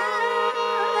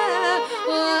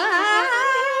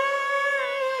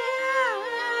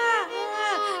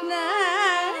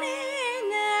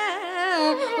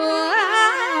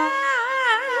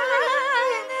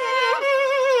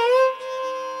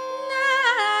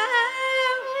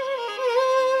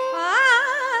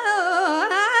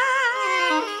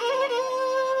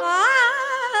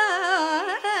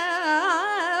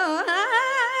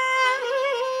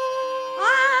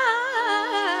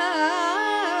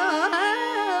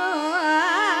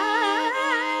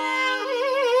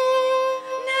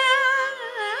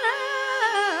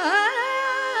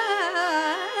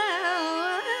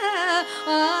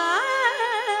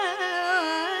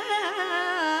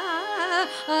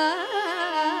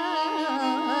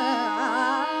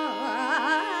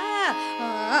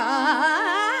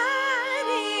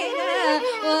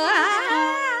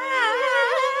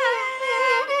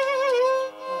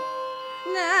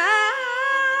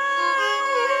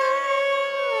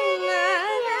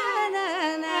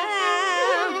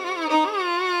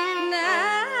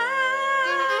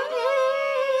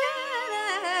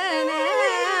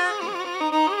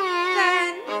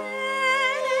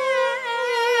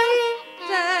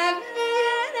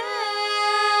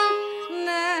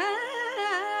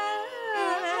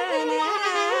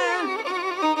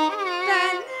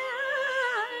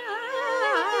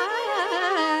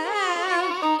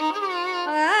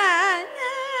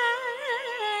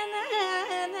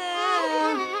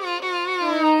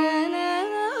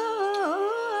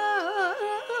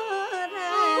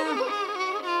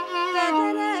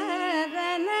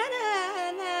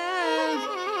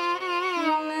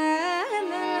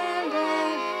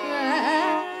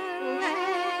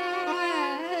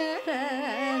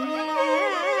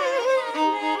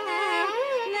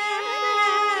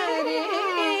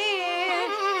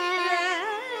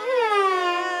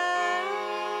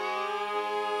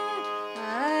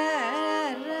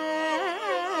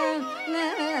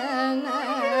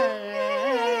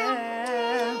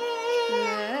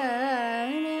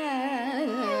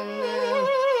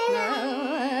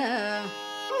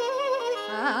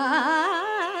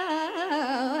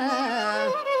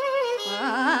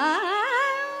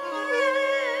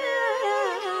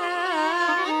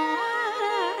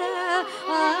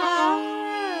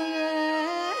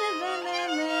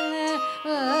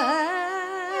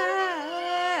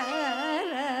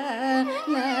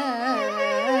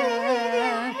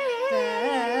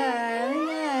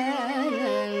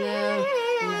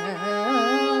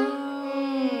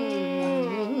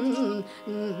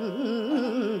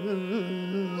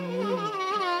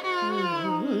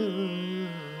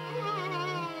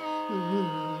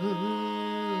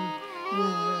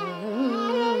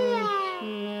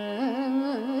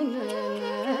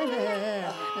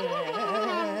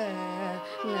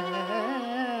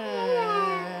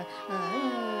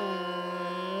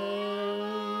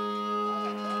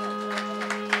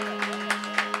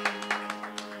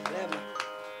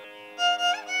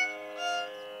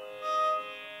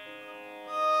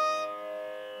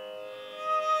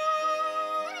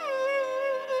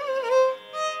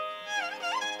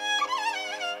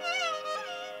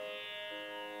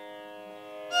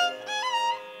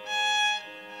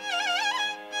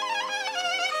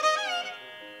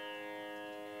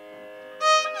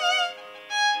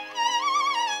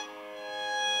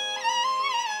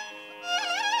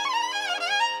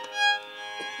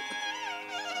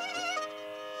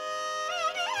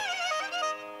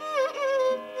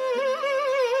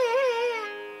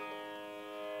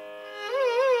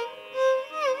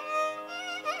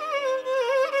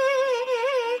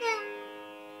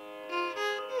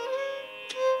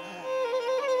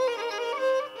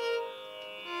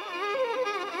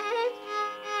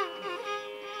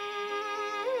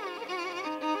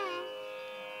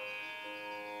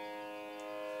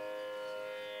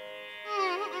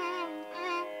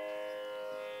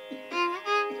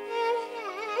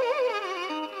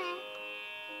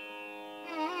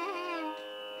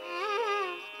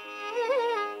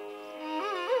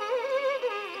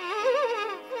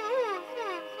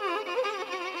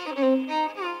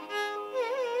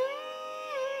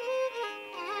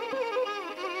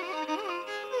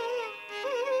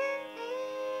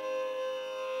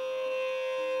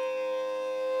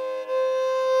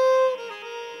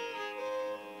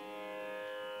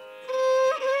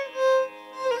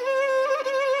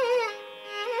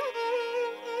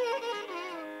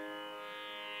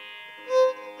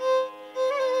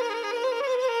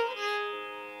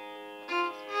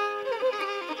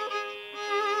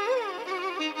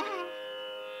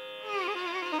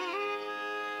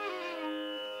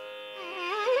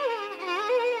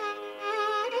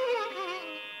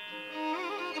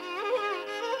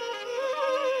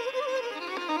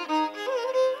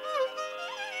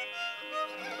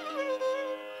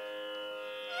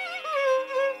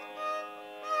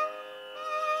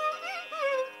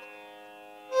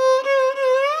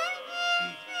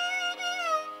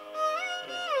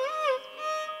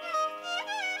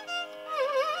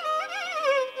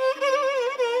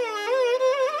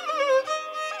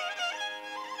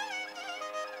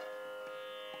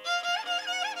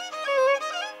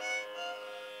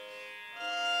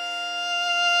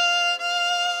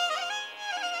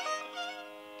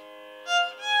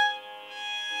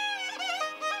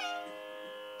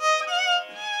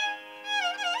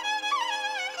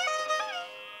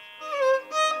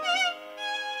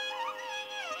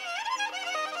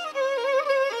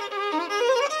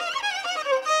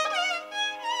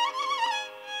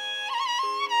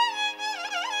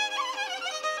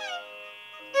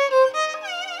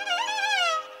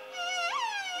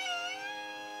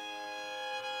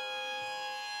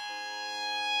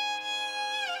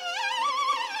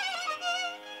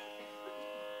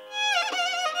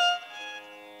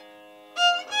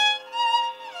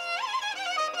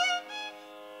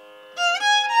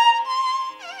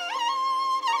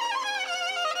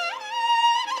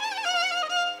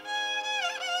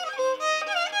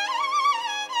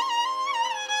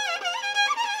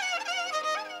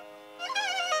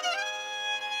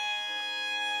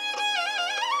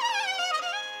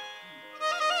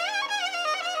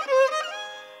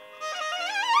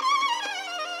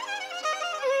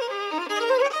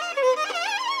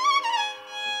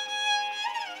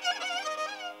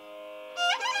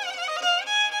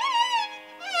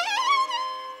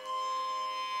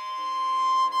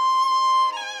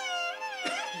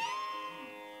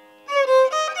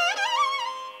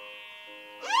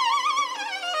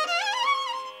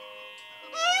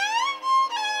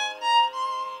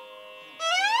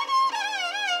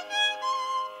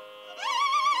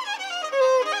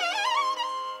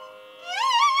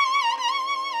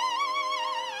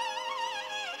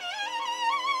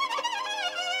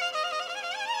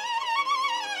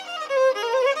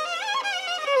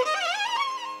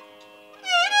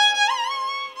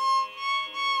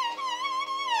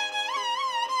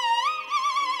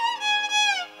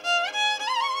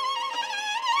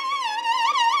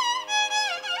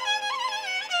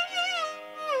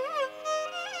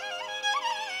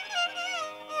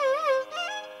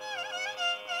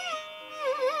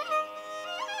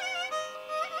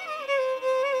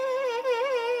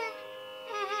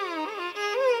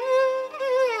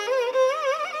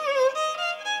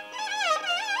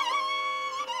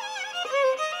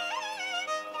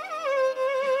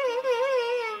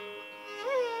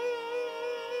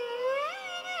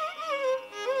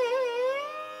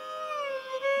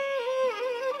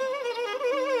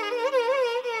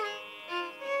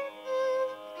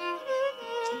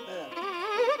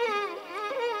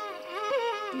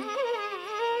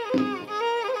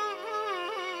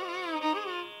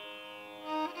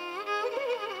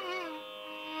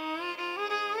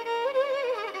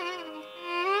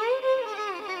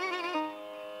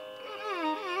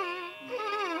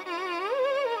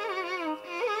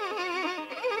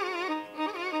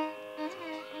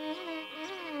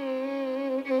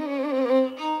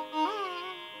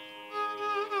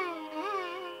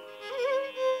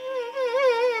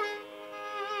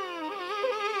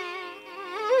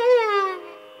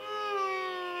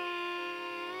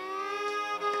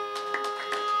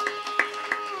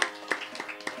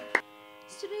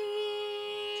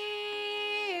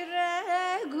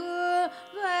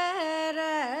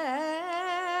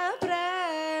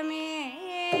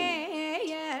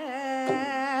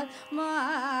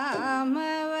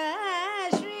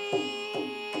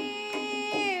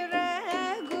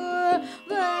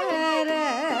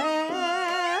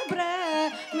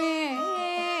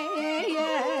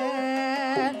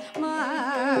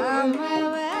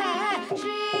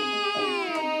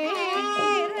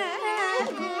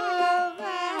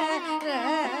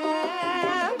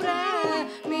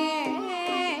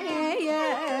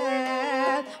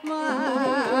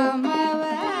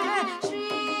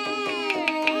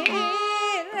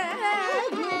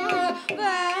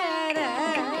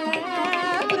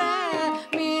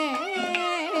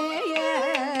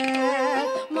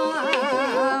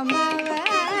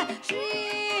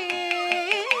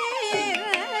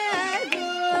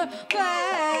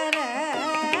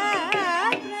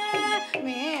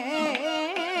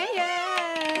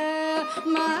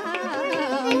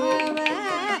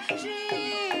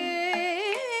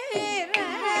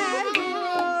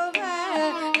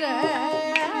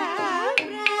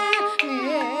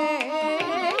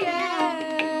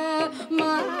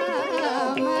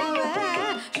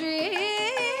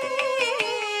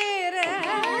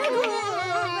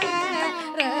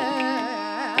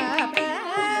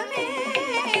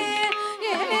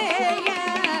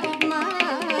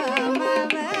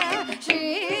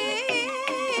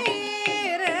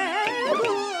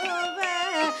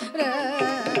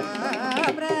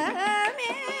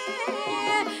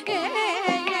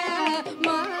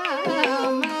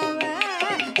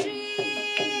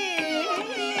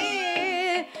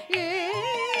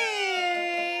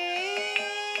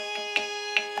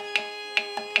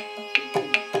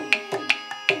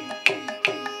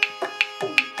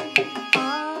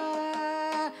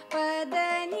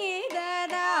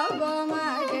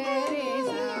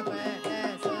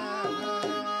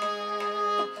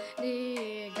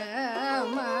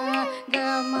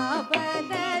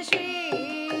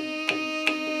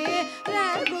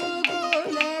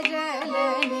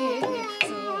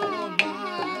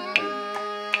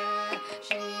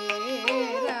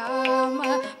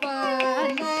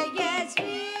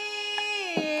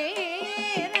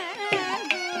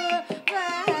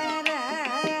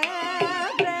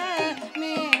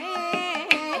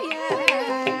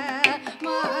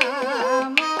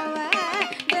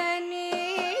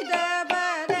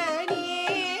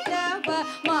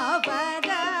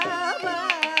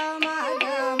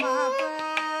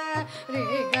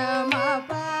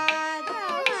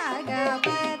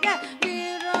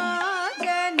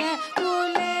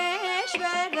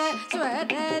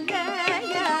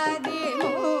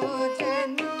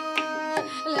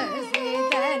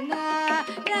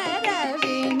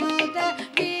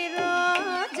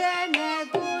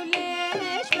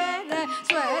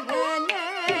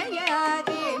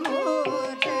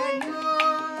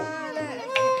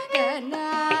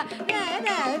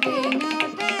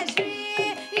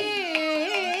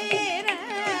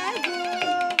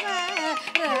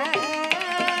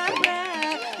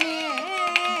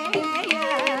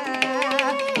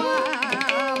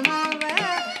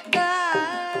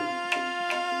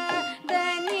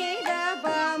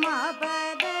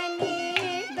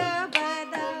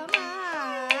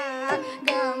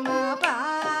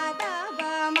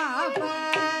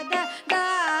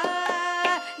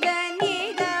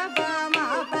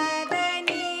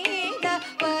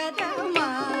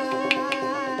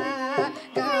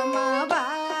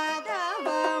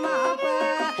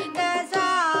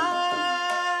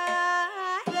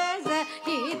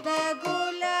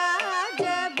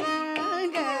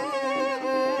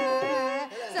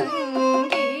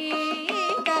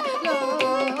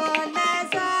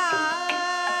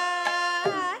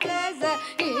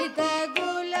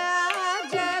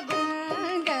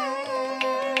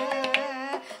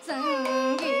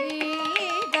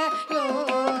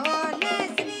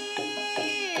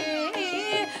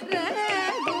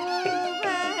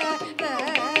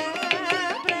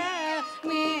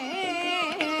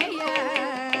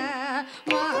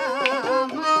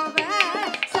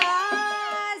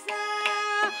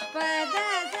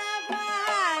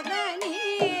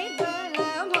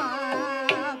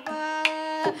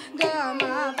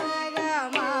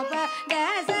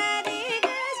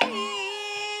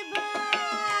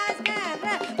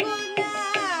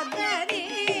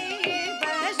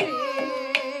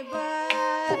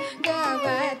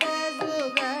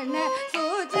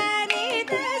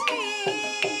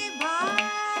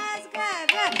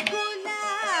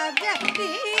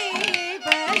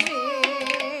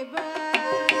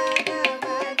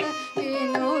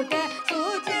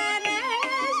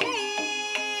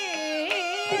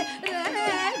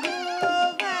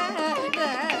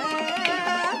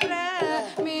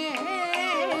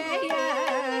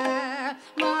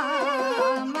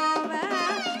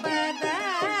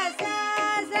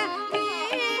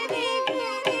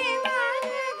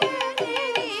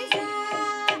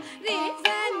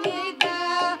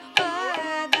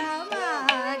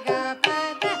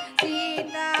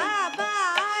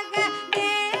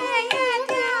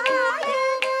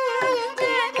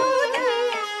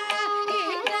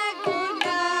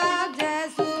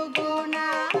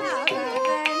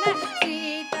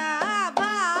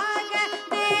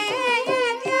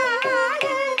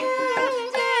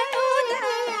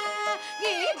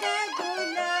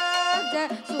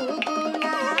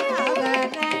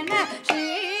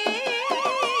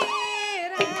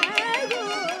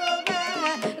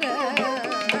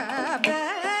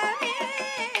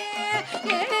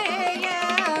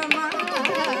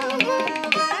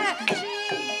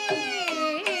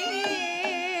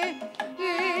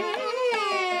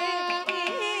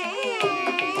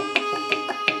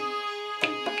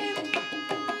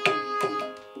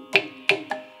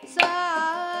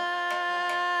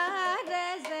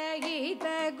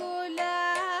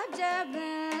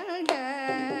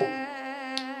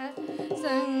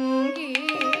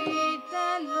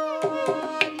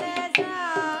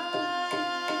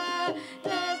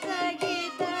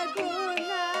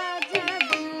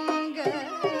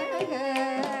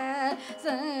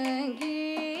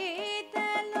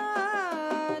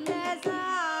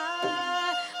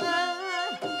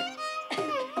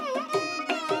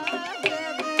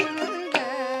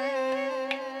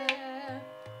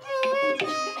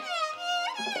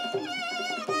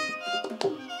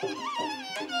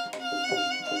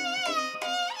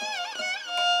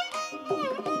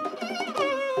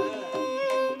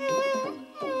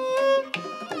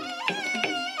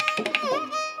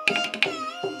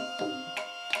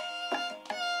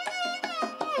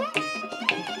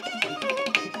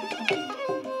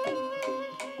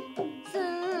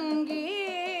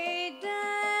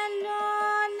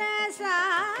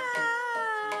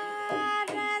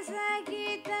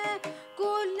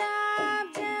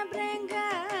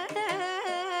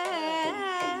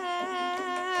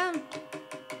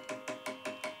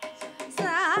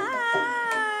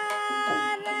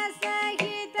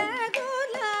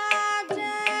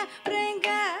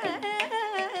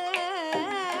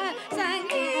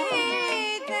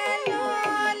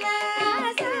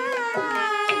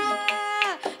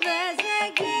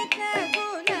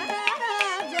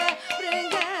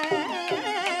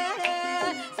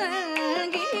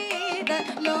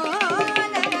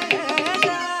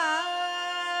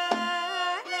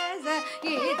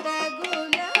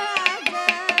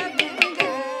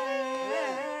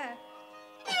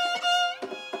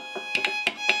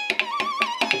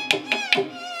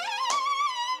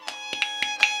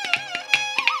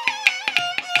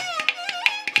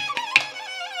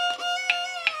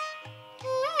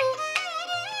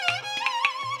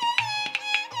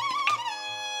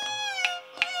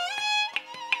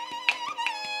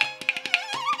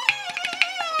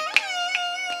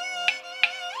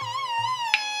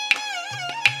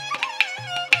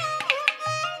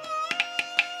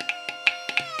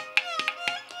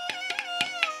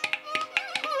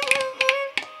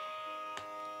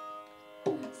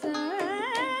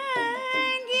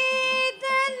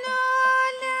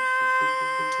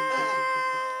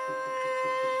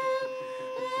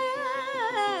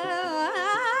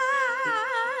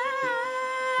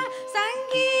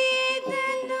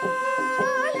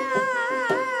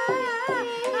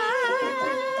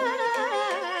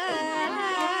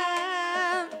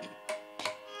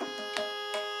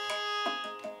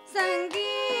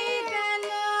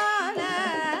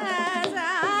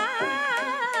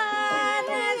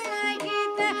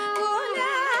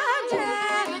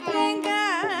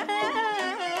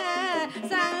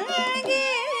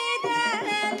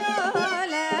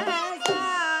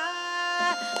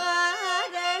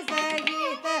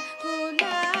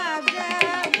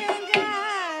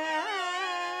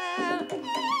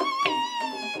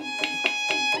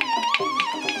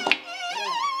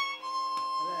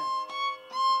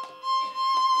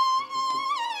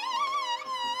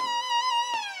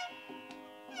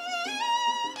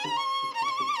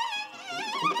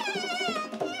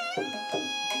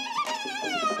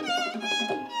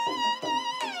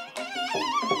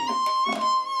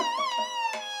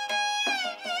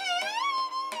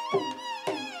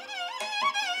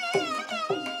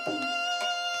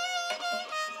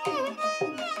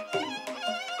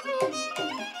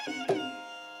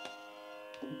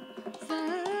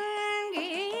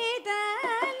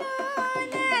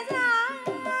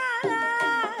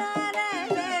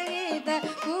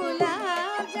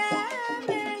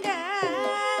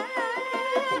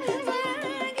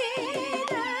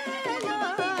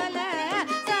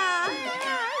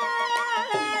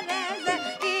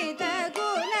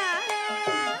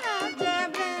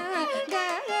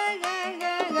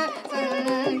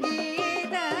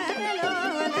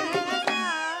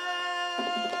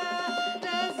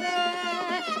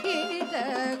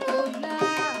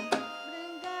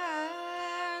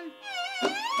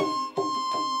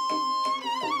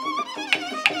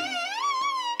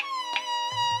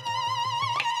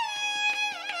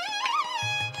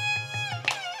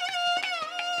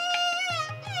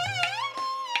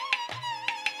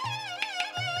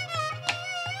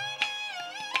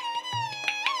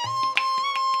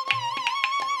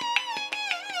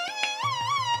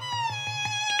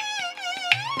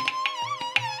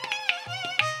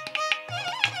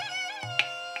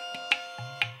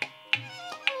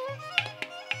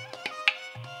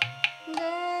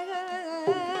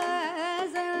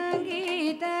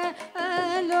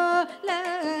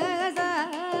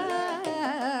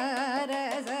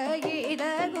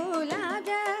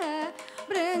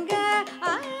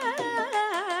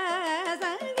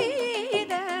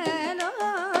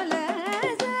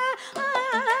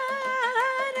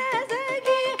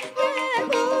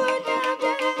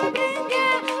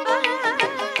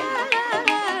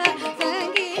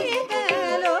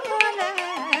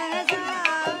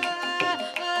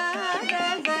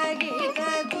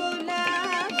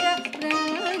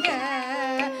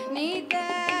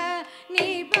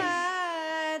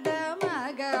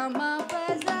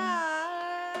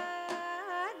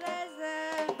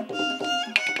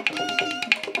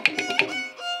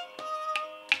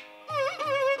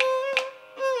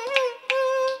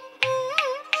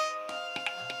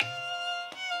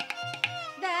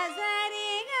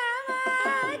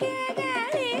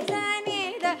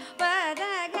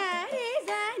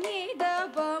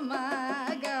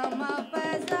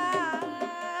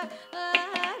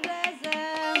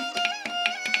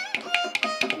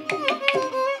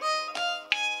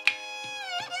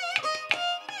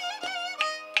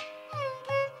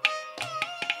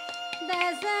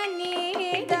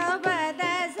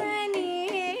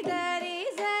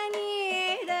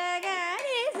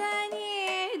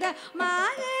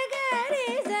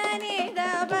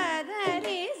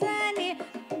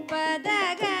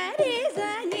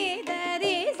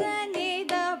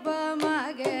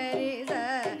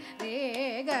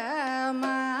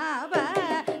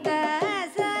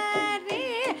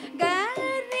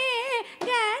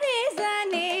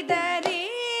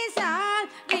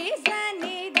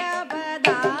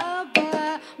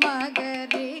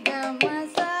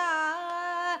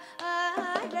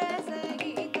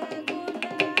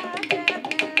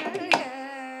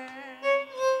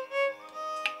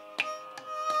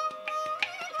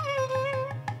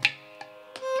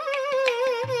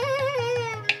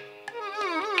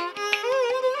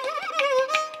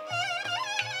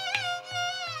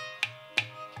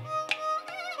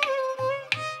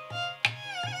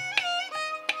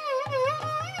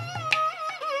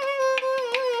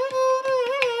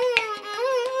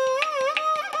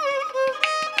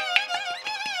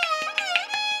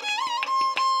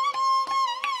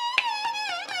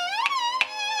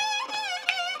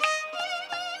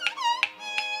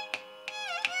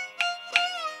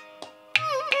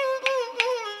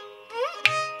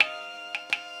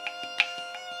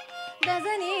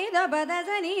Dasani da ba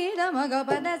dasani da ma ga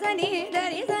ba dasani da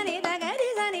ri sani da ga ri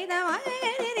sani da ma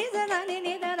ga ri ri sa da ni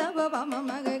ni da da ba ba ma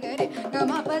ma ga ga ri ga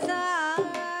ma pa sa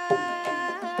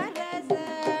da sa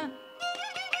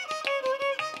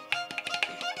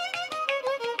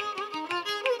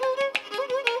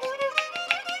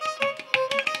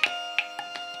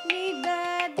ni da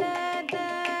da da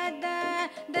da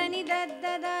da ni da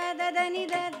da da da da ni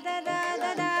da da da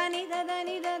da da ni da da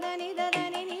ni da da ni da da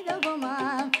ni ni da ba ma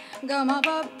ga ma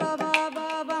pa pa ba ba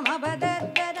ba ma ba da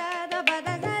da da da ba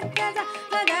da sa da sa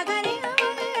da da ga ni ga ma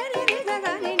ga ri ri sa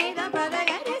da ni ni da ba da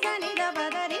ga ri sa ni da ba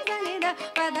da ri sa ni da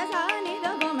ba da sa ni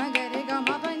da ba ma ga ri ga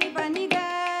ma pa ni da ni da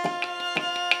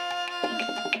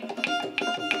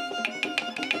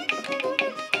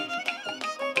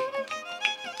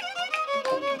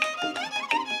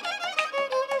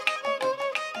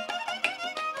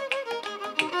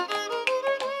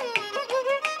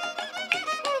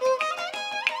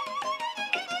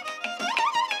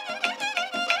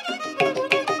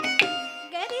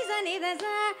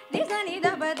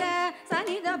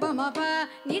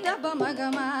ba ma ga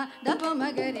ma da ba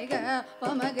ma ga ri ga pa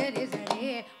ma ga ri sa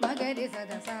ri ma ga ri sa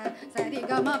da sa sa ri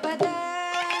ga ma pa da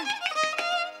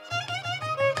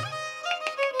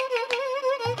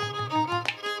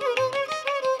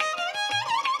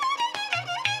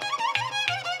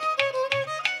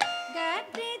ga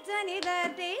ri sa ni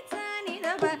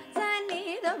da ba sa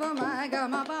ni da ba ma ga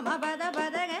ma pa ma pa da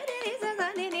ga ri sa sa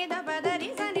ni ni da pa da ri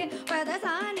sa ni pa da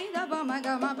sa ni da ba ma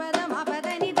ga ma pa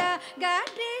da ni da ga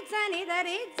ri sa ni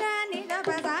da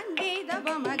pa sa ni da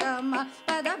ba ma ga ma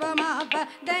pa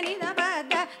da ni da pa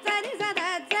da sa ni sa da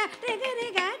sa ri ga ri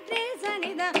ga ri sa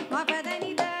ni da ma pa da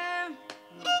ni da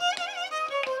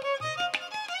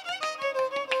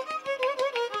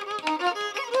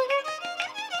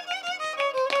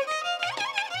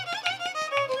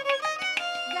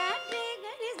ga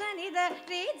ri sa ni da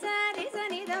ri sa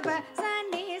ni da pa sa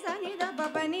ni da pa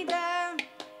pa ni da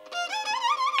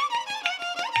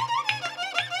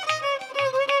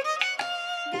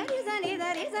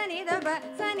ni da ba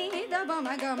sa ni da ba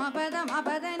ma ga ma pa da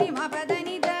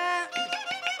ni da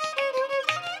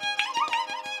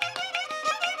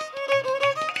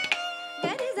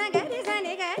ga ri sa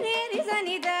ni ga ri sa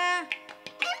ni da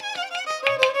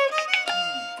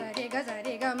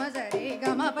sa ri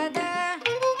ga ma pa da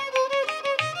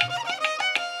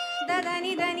da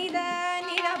ni da ni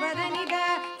da pa da ni da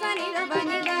sa ni da pa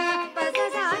ni da pa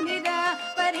sa ni da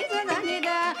pa ri sa ni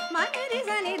da ma ri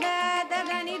sa ni da da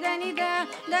ni da ni da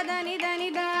da ni da ni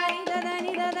da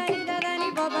da ni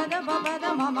pa pa da ma pa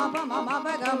ga ma pa ma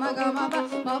pa da sa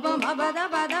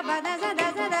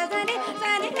ni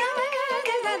sa ni ga ma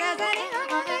ga sa da sa ni ga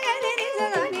ma ga ri sa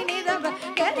ni ni da pa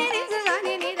ga ri sa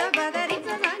ni ni da pa da ri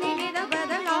sa ni ni da pa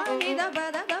da ga ni da pa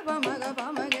da pa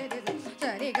ma ga ri sa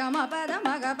ri ga ma pa da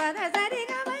sa ri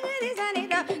ga ma ga ri sa ni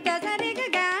da sa ri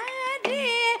ga ri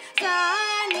sa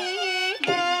ni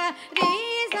da ri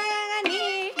sa ni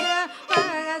da pa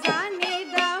ga sa ni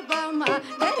da pa ma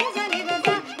ga ri sa ni da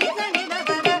sa ri sa ni da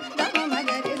pa da pa ma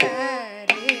ga ri sa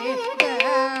ri ga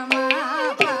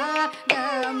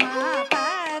ma pa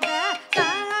da sa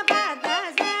pa da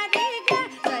sa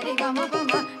ri ga ma pa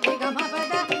ma ri ga ma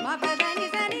pa da ni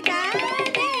sa ri ga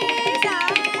ri sa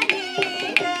ni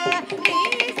da ri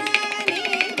sa ni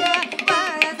da pa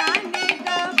sa ni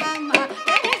da pa ma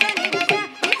ga ri sa ni da sa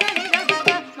ri sa ni da pa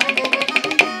da ma ga ri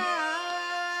sa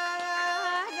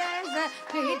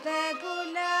Krita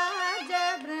kula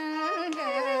jabranga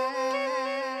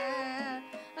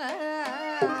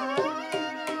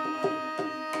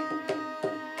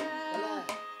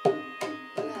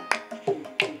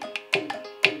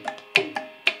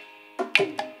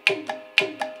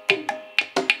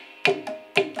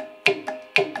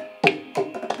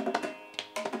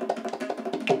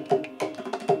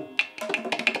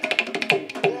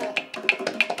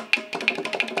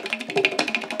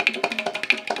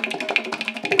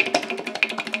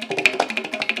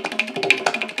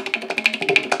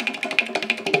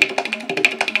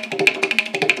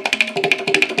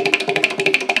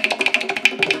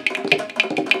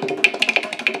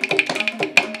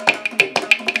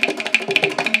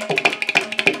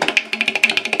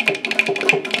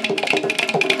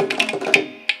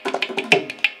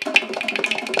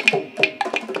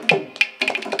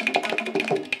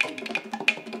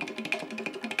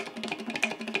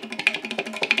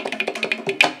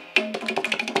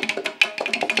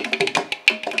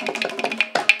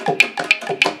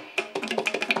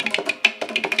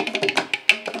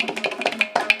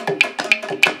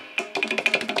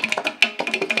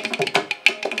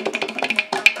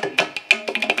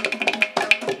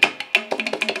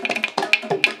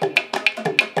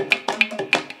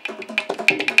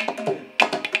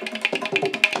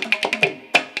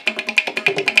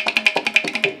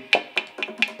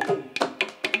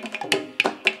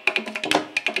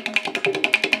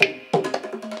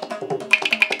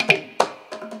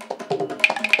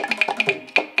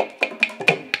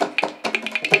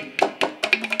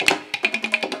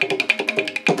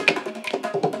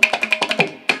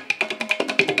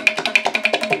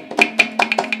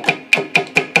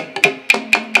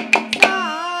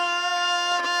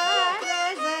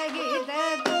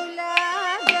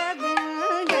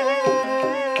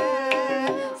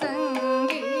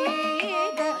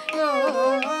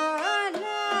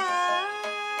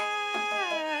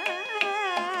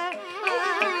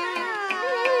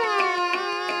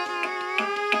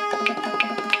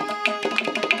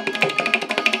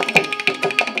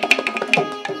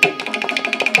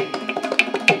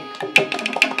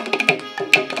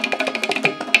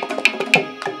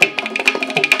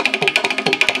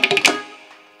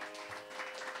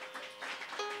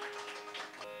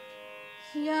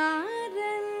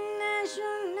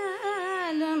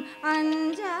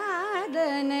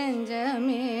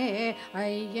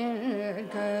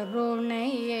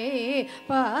கருணையை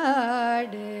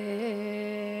பாடு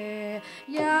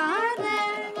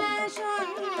யாரென்ன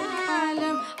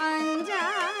சொன்னாலும்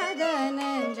அஞ்சாத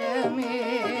நெஞ்சமே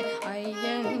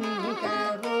ஐயன்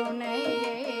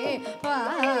கருணையை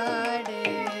பாடு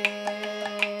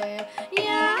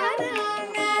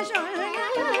யாரென்ன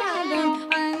சொன்னாலும்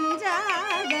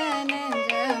அஞ்சாத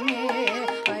நெஞ்சமே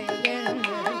ஐயன்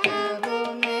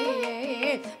கருணையை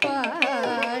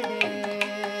பாடு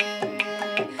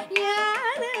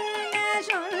யாரென்ன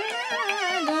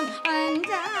சொன்னாலும்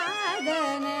அஞ்சாத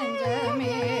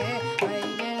நெஞ்சமே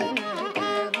ஐயன்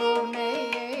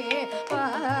கருணையை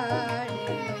பாடு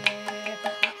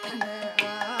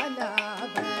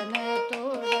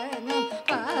ஆலாபனத்துடனும்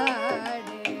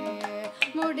பாடு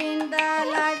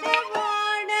முடிந்தால்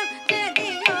அடவோடும்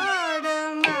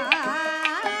செதியோடும்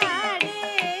ஆடு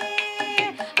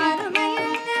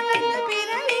அருமையான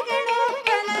பிறவிகளும்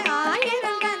பல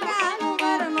ஆயிரம் கண்டாலும்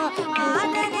வருமோ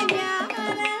ஆதலின்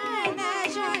யாரென்ன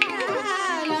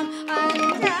சொன்னாலும்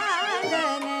அஞ்சாத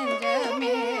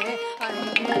நெஞ்சமே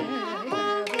ஐயன்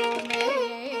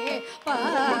கருணையை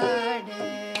பாடு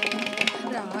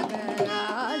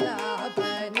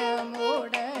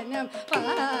ராகலாலாபனமுடனும்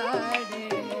பாடு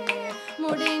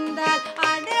முடிந்தால்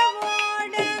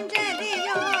அடவோடும்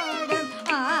ஜதியோடும்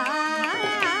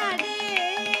ஆடு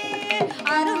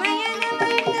அருமையான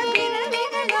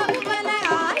பிறவிகளோ பல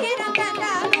ஆயிரம்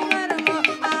கண்டாலும் வருமோ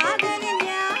ஆதலின்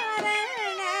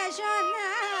யாரென்ன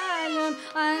சொன்னாலும்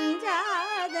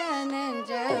அஞ்சாத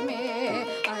நெஞ்சமே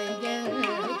ஐயன்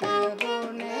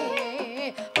கருணையை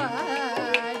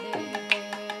பாடு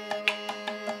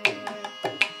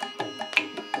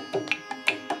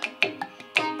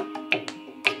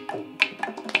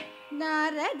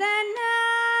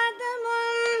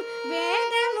நாரதநாதமும்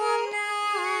வேதமும்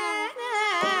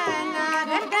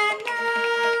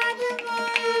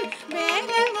நாரதநாதமும்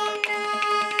வேதமும்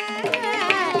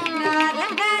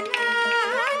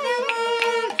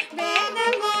நாரதநாதமும்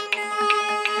வேதமும்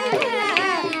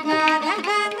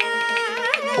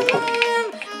நாரதநாதமும்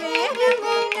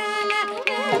வேதமும்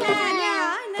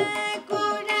ஞான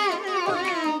குழல்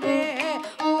ஒன்று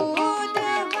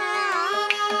ஊதுவா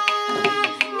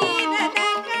நீரத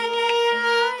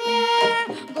கலையாட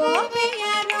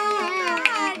கோபியரும்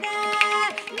ஆட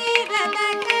நீரத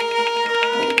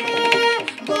கலையாட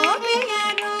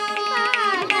கோபியரும்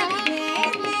ஆட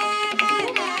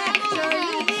நேர்மேல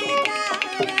சொல்லி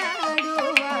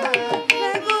தாராடுவார்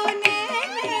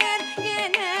வெகுநேர்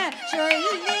என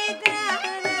சொல்லி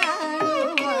தாராடுவான்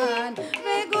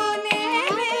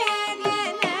வெகுநேர்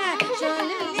என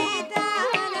சொல்லி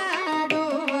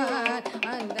தாராடுவான்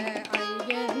அந்த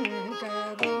ஐயன்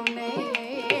கருணையை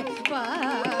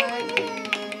பாடு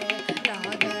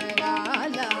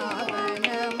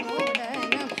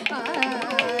ராகலாலாபனமுடனும்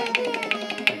பாடு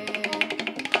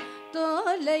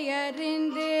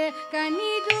தோலையறிந்து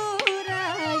கனிதூராயிருந்து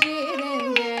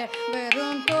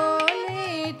வெறும் தோலை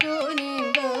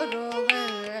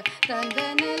துணிந்தொருவர் தந்த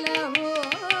நிலவோ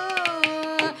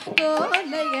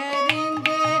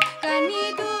தோலையறிந்து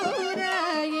கனிதூராயிருந்து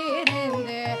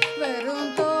வெறும்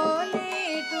தோலை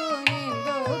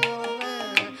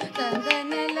துணிந்தொருவர் தந்த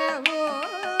நிலவோ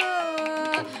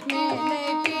மேலை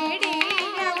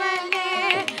பிடியவளே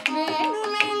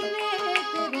வேணுமென்றே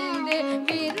திரிந்து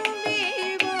விரும்பி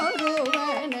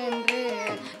ஒருவனென்று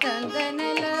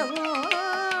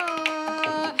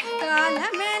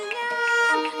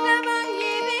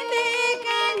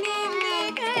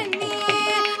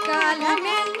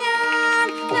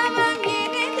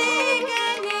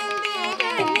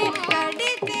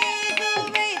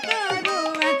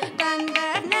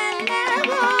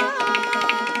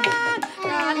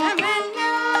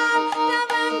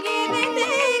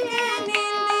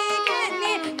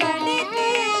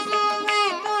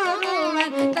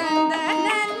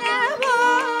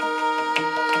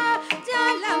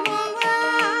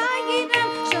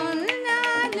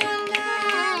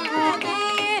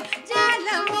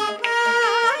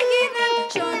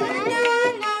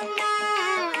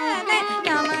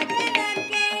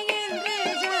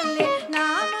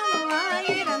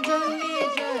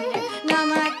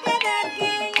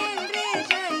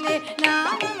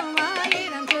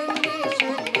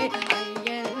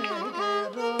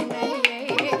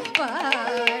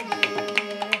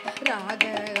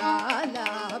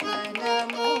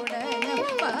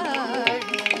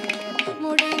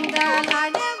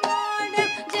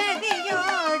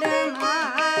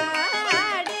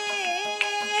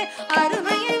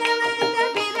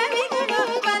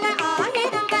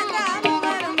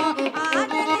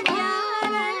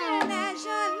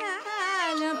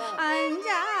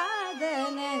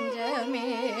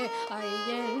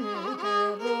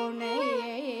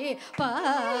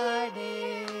பாடு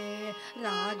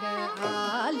ராக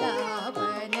ஆலாபனமுடனம்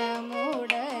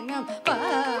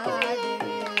பாடு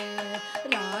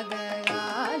ராக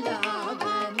ஆலாபனமுடனம்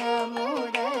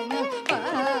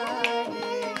பாடு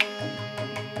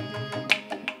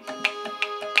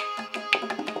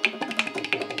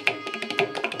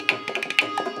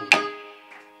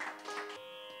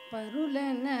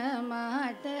ಪರುಲನ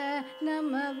ಮಾಟ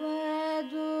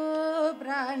ನಮವದು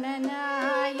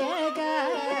ಪ್ರಾಣನಾಯಕ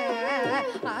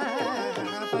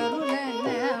ಪರುಲನ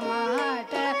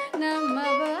ಮಾಟ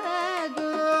ನಮವದು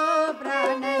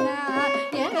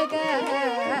ಪ್ರಾಣನಾಯಕ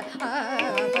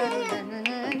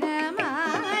ಪರುಲನ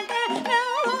ಮಾಟ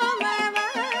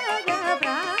ನಮವದ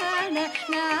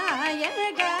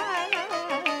ಪ್ರಾಣನಾಯಕ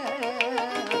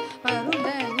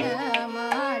ಪರುಲನ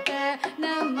ಮಾಟ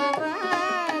ನಮವ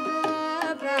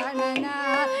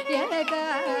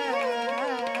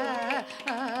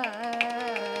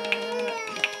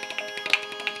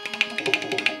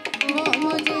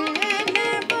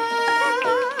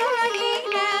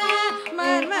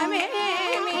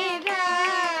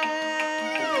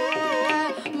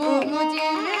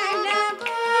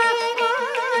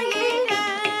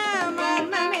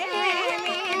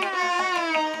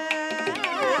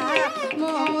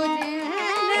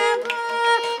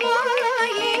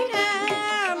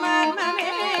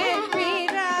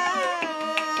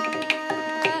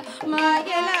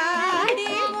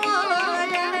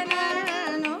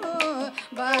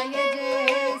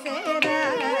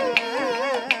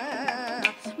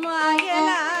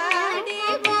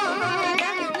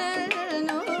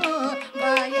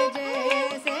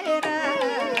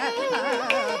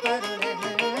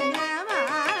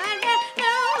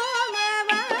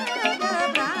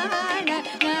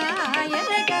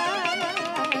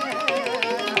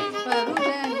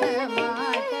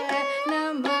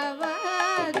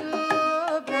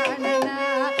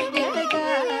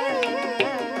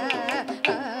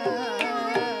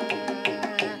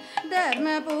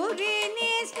ಧರ್ಮಪುರಿ